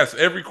 yes,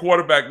 every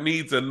quarterback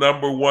needs a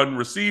number one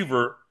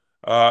receiver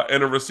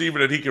and a receiver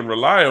that he can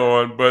rely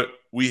on, but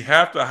we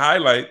have to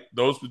highlight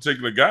those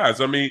particular guys.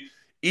 I mean,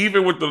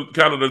 even with the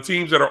kind of the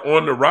teams that are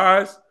on the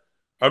rise,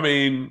 I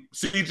mean,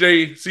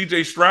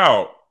 CJ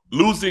Stroud,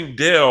 losing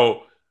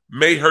Dell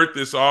may hurt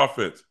this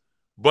offense,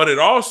 but it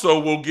also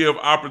will give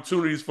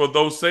opportunities for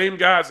those same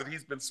guys that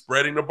he's been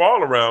spreading the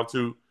ball around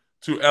to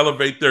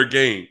elevate their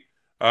game.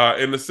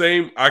 And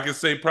I can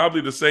say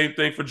probably the same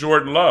thing for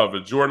Jordan Love.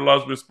 And Jordan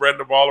Love's been spreading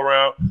the ball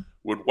around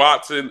with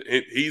Watson.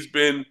 He's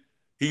been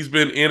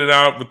in and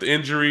out with the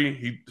injury.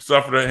 He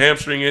suffered a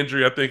hamstring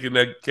injury, I think, in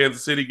that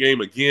Kansas City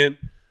game again.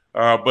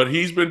 But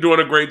he's been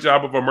doing a great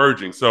job of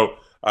emerging. So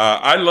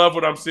I love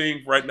what I'm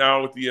seeing right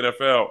now with the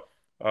NFL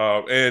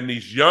and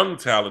these young,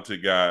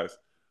 talented guys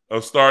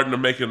are starting to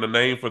make a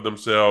name for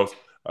themselves.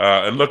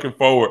 And looking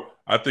forward,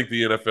 I think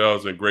the NFL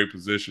is in great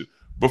position.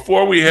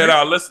 Before we head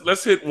out,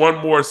 let's hit one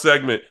more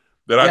segment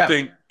that I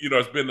think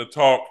has been the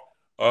talk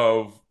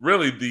of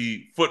really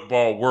the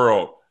football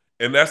world,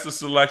 and that's the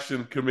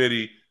selection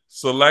committee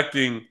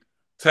selecting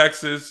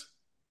Texas,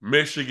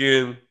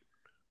 Michigan,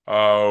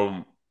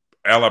 Alabama,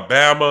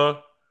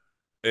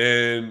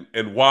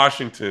 and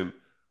Washington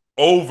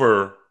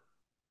over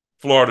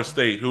Florida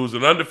State, who's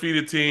an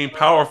undefeated team,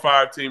 Power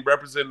 5 team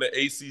representing the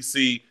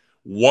ACC,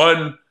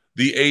 won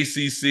the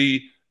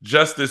ACC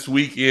just this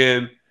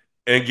weekend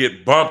and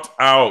get bumped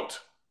out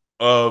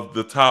of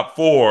the top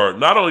four.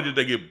 Not only did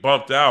they get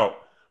bumped out,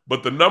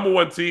 but the number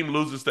one team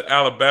loses to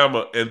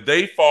Alabama and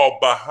they fall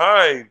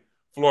behind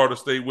Florida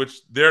State, which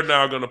they're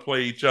now going to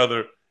play each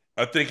other,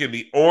 I think, in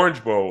the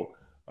Orange Bowl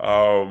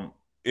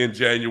in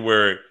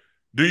January.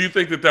 Do you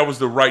think that was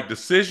the right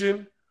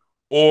decision,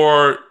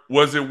 or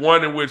was it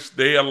one in which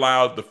they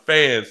allowed the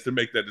fans to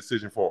make that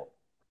decision for them?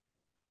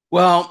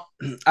 Well,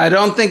 I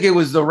don't think it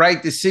was the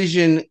right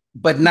decision,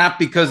 but not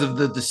because of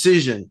the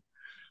decision.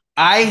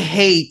 I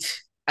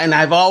hate, and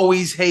I've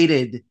always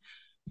hated,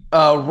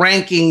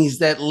 rankings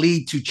that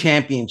lead to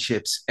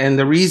championships. And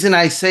the reason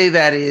I say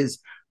that is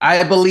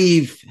I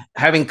believe,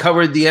 having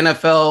covered the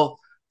NFL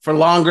for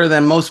longer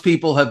than most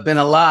people have been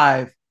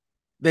alive,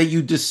 that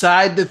you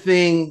decide the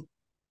thing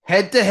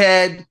head to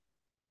head,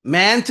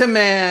 man to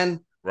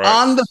man,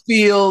 on the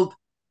field,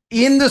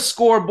 on the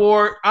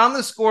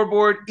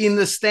scoreboard, in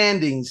the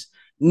standings,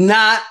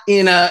 not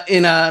in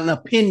an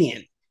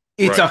opinion.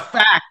 It's a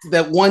fact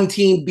that one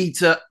team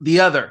beats the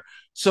other.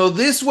 So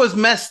this was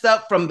messed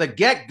up from the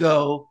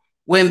get-go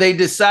when they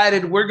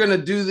decided we're going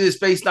to do this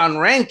based on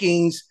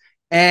rankings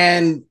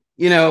and,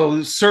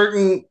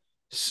 certain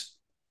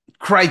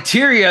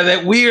criteria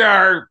that we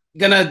are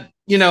going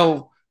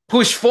to,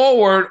 push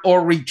forward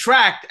or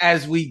retract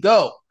as we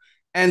go.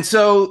 And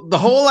so the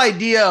whole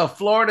idea of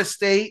Florida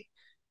State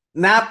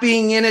not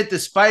being in it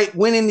despite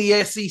winning the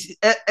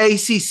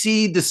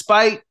ACC,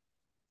 despite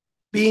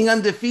being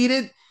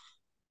undefeated,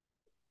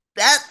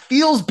 that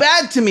feels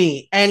bad to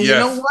me. And you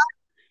know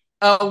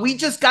what? We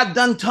just got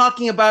done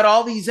talking about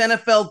all these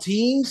NFL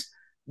teams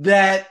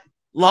that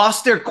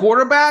lost their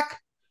quarterback.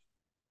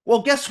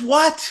 Well, guess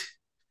what?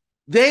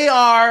 They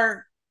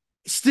are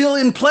still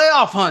in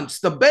playoff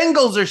hunts. The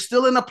Bengals are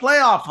still in a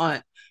playoff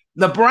hunt.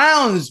 The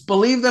Browns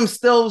believe them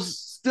still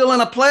in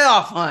a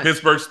playoff hunt.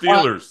 Pittsburgh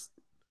Steelers.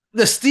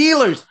 The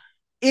Steelers.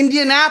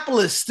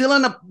 Indianapolis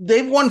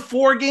they've won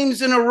 4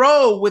 games in a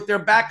row with their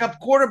backup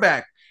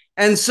quarterback.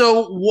 And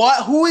so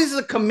who is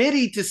the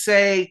committee to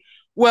say,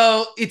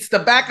 well, it's the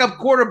backup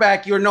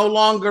quarterback, you're no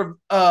longer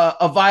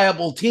a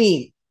viable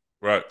team?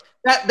 Right.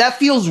 That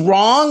feels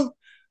wrong.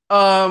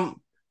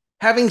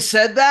 Having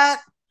said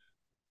that,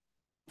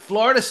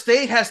 Florida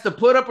State has to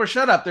put up or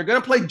shut up. They're going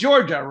to play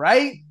Georgia,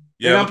 right?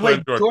 Yeah, they're going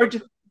to play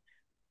Georgia.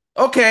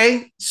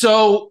 Okay,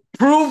 so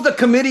prove the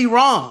committee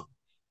wrong.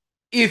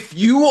 If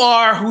you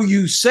are who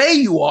you say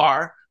you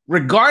are,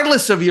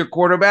 regardless of your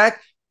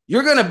quarterback,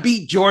 you're going to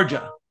beat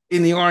Georgia.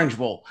 in the Orange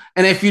Bowl.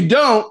 And if you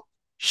don't,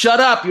 shut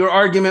up. Your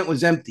argument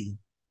was empty.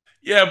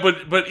 Yeah,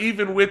 but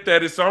even with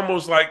that, it's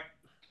almost like,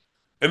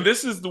 and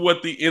this is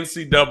what the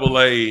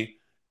NCAA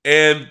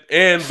and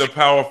the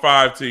Power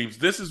Five teams,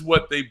 this is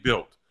what they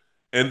built,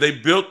 and they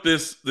built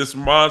this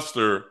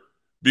monster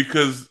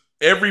because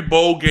every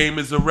bowl game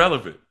is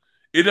irrelevant.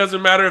 It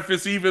doesn't matter if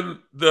it's even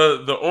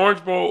the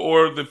Orange Bowl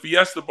or the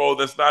Fiesta Bowl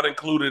that's not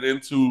included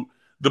into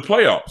the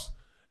playoffs,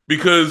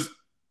 because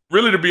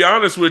really, to be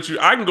honest with you,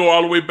 I can go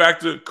all the way back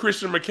to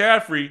Christian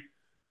McCaffrey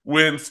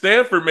when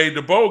Stanford made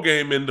the bowl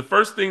game, and the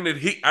first thing that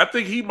I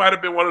think he might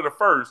have been one of the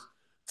first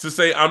to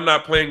say, I'm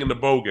not playing in the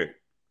bowl game.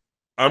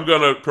 I'm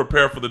going to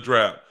prepare for the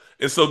draft.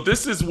 And so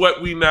this is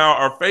what we now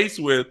are faced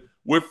with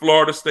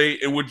Florida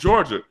State and with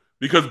Georgia,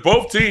 because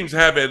both teams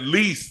have at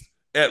least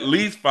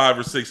 5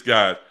 or 6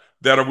 guys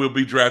that will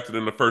be drafted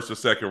in the first or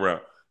second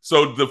round.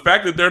 So the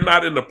fact that they're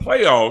not in the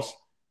playoffs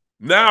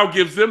now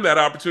gives them that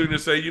opportunity to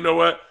say, you know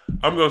what,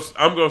 I'm going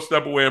to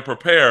step away and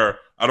prepare.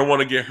 I don't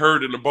want to get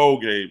hurt in the bowl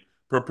game.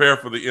 Prepare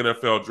for the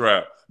NFL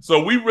draft.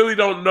 So we really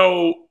don't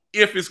know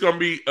if it's going to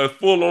be a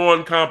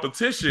full-on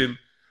competition,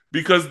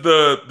 because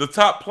the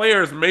top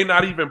players may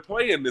not even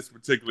play in this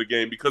particular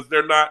game because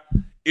they're not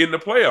in the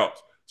playoffs.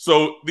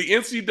 So the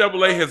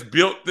NCAA has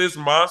built this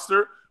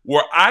monster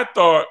where I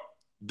thought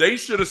they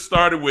should have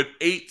started with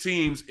 8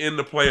 teams in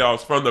the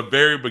playoffs from the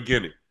very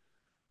beginning.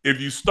 If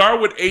you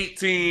start with 8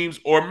 teams,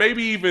 or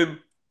maybe even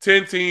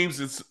 10 teams,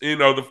 it's,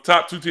 the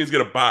top 2 teams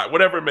get a bye,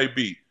 whatever it may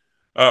be.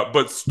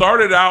 But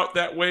start it out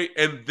that way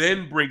and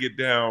then bring it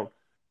down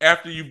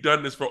after you've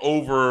done this for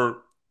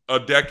over a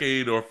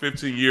decade or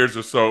 15 years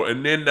or so.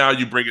 And then now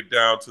you bring it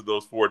down to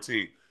those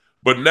 14.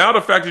 But now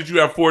the fact that you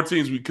have 4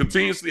 teams, we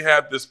continuously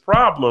have this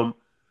problem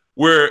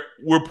where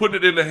we're putting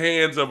it in the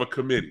hands of a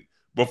committee.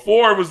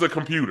 Before it was the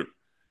computer,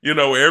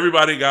 where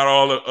everybody got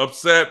all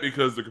upset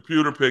because the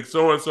computer picked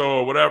so-and-so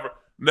or whatever.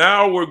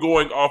 Now we're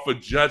going off of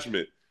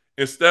judgment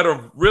instead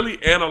of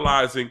really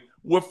analyzing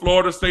what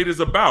Florida State is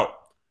about.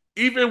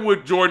 Even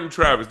with Jordan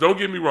Travis, don't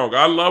get me wrong,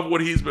 I love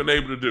what he's been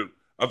able to do.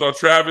 I thought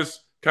Travis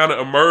kind of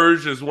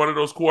emerged as one of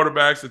those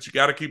quarterbacks that you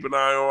got to keep an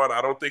eye on.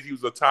 I don't think he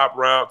was a top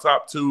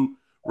 2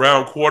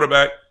 round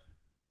quarterback,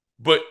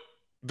 but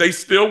they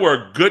still were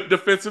a good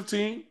defensive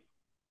team.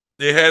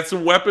 They had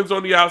some weapons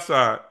on the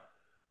outside,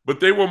 but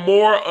they were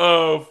more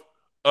of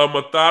a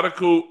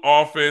methodical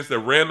offense that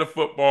ran the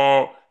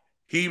football.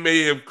 He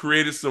may have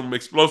created some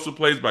explosive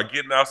plays by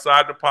getting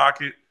outside the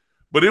pocket,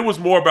 but it was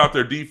more about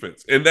their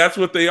defense. And that's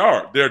what they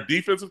are. They're a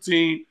defensive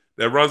team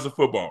that runs the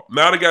football.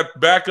 Now they got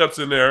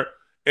backups in there,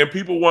 and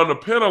people want to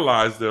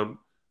penalize them,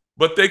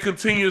 but they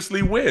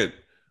continuously win.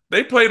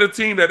 They played a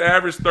team that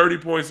averaged 30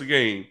 points a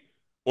game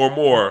or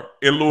more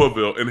in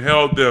Louisville and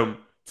held them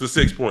to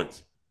 6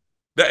 points.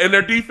 And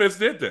their defense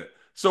did that.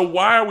 So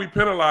why are we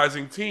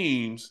penalizing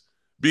teams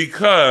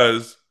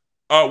because,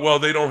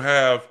 they don't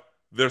have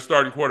their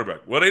starting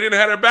quarterback? Well, they didn't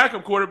have their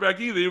backup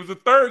quarterback either. It was a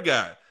third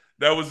guy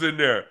that was in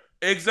there.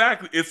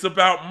 Exactly. It's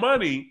about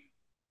money,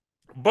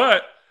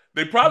 but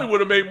they probably would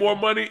have made more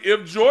money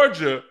if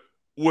Georgia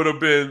would have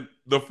been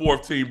the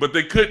 4th team, but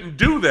they couldn't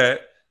do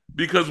that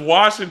because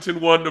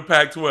Washington won the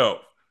Pac-12.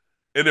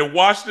 And if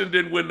Washington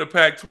didn't win the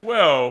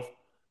Pac-12,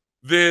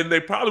 then they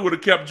probably would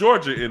have kept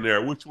Georgia in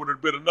there, which would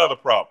have been another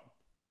problem.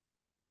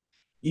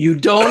 You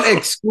don't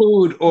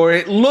exclude, or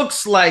it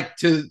looks like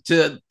to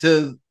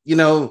the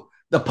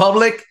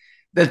public,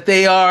 that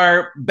they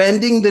are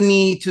bending the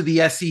knee to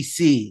the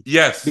SEC.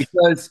 Yes.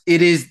 Because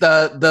it is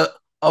the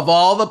of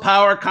all the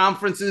power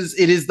conferences,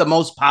 it is the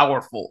most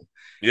powerful.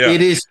 Yeah.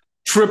 It is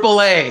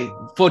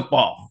AAA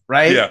football,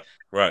 right? Yeah,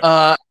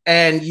 right.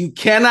 And you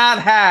cannot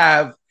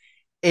have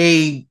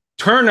a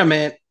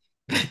tournament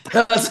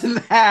that doesn't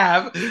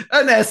have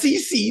an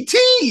SEC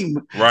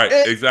team. Right,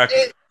 exactly.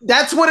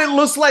 That's what it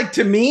looks like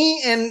to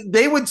me. And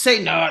they would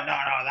say, no,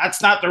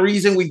 that's not the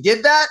reason we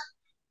did that.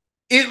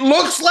 It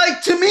looks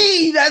like to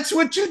me that's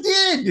what you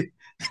did.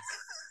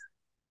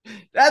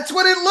 That's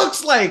what it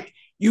looks like.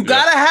 You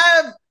got to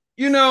have,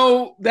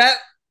 that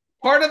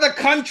part of the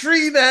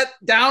country that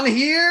down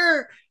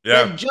here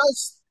that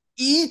just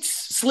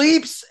eats,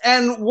 sleeps,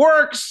 and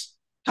works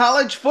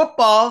college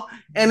football.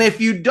 And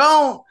if you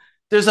don't,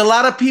 there's a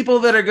lot of people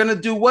that are going to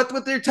do what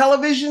with their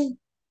television?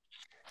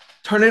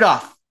 Turn it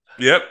off.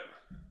 Yep.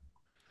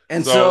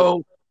 And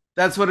so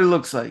that's what it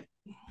looks like.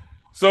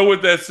 So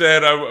with that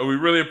said, we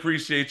really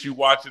appreciate you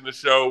watching the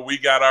show. We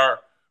got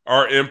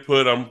our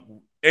input. I'm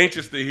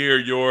anxious to hear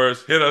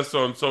yours. Hit us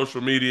on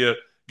social media.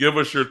 Give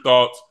us your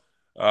thoughts.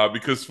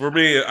 Because for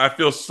me, I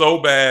feel so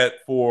bad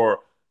for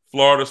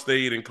Florida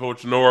State and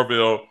Coach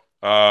Norvell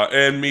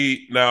and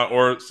me now,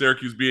 or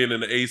Syracuse being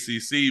in the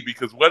ACC,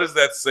 because what is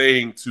that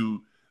saying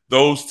to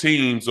those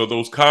teams or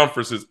those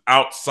conferences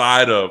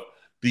outside of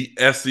the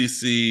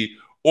SEC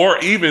or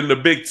even the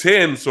Big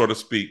Ten, so to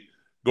speak,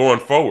 going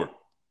forward?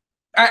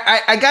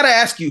 I got to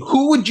ask you,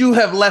 who would you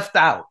have left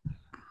out?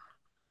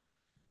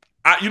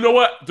 You know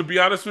what? To be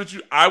honest with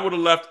you, I would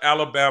have left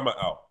Alabama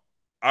out.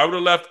 I would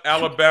have left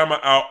Alabama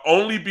out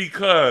only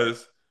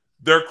because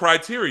their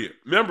criteria.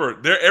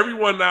 Remember,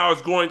 everyone now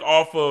is going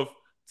off of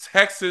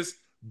Texas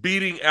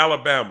beating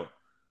Alabama.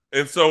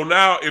 And so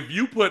now if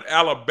you put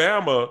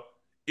Alabama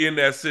in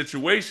that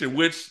situation,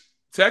 which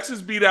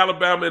Texas beat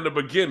Alabama in the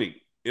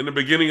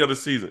beginning of the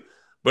season.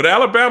 But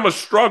Alabama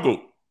struggled.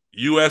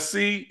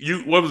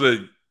 USC, what was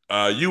it?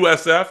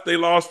 USF they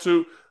lost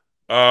to.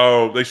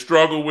 They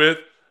struggled with.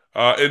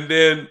 And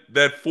then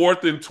that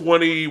 4th and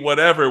 20,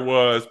 whatever it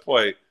was,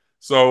 play.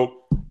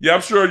 So, yeah,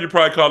 I'm sure you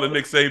probably call it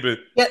Nick Saban.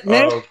 Yeah,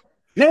 Nick,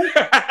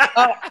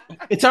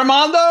 it's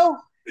Armando.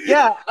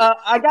 Yeah,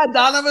 I got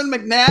Donovan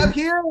McNabb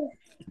here.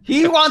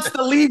 He wants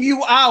to leave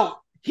you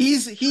out.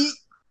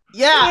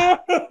 Yeah.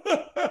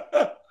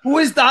 Who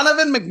is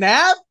Donovan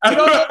McNabb? You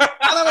don't know who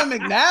Donovan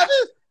McNabb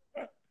is?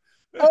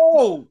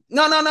 Oh,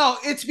 no.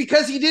 It's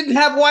because he didn't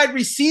have wide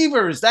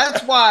receivers.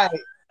 That's why.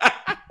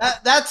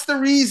 That's the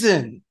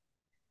reason.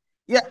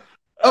 Yeah.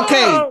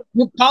 Okay.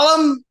 You call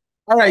him.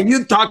 All right.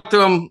 You talk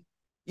to him.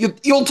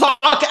 You'll talk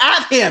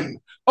at him.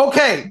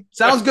 Okay.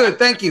 Sounds good.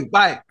 Thank you.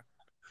 Bye.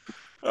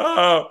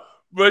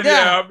 But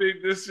yeah, I mean,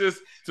 it's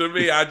just, to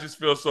me, I just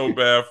feel so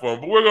bad for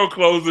him. But we're going to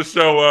close the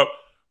show up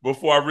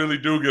before I really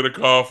do get a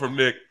call from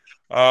Nick.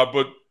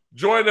 But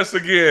join us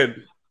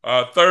again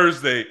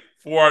Thursday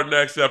for our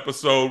next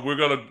episode. We're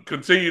going to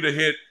continue to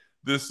hit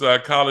this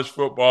college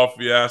football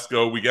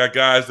fiasco. We got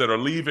guys that are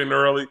leaving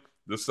early,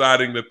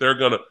 deciding that they're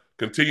going to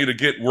continue to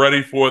get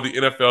ready for the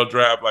NFL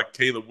draft, like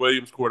Caleb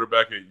Williams,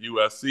 quarterback at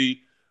USC.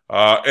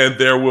 And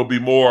there will be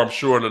more, I'm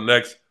sure, in the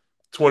next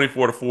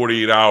 24 to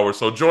 48 hours.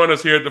 So join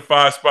us here at the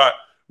 5 Spot,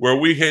 where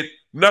we hit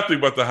nothing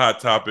but the hot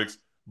topics.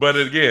 But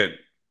again,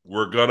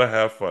 we're going to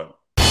have fun.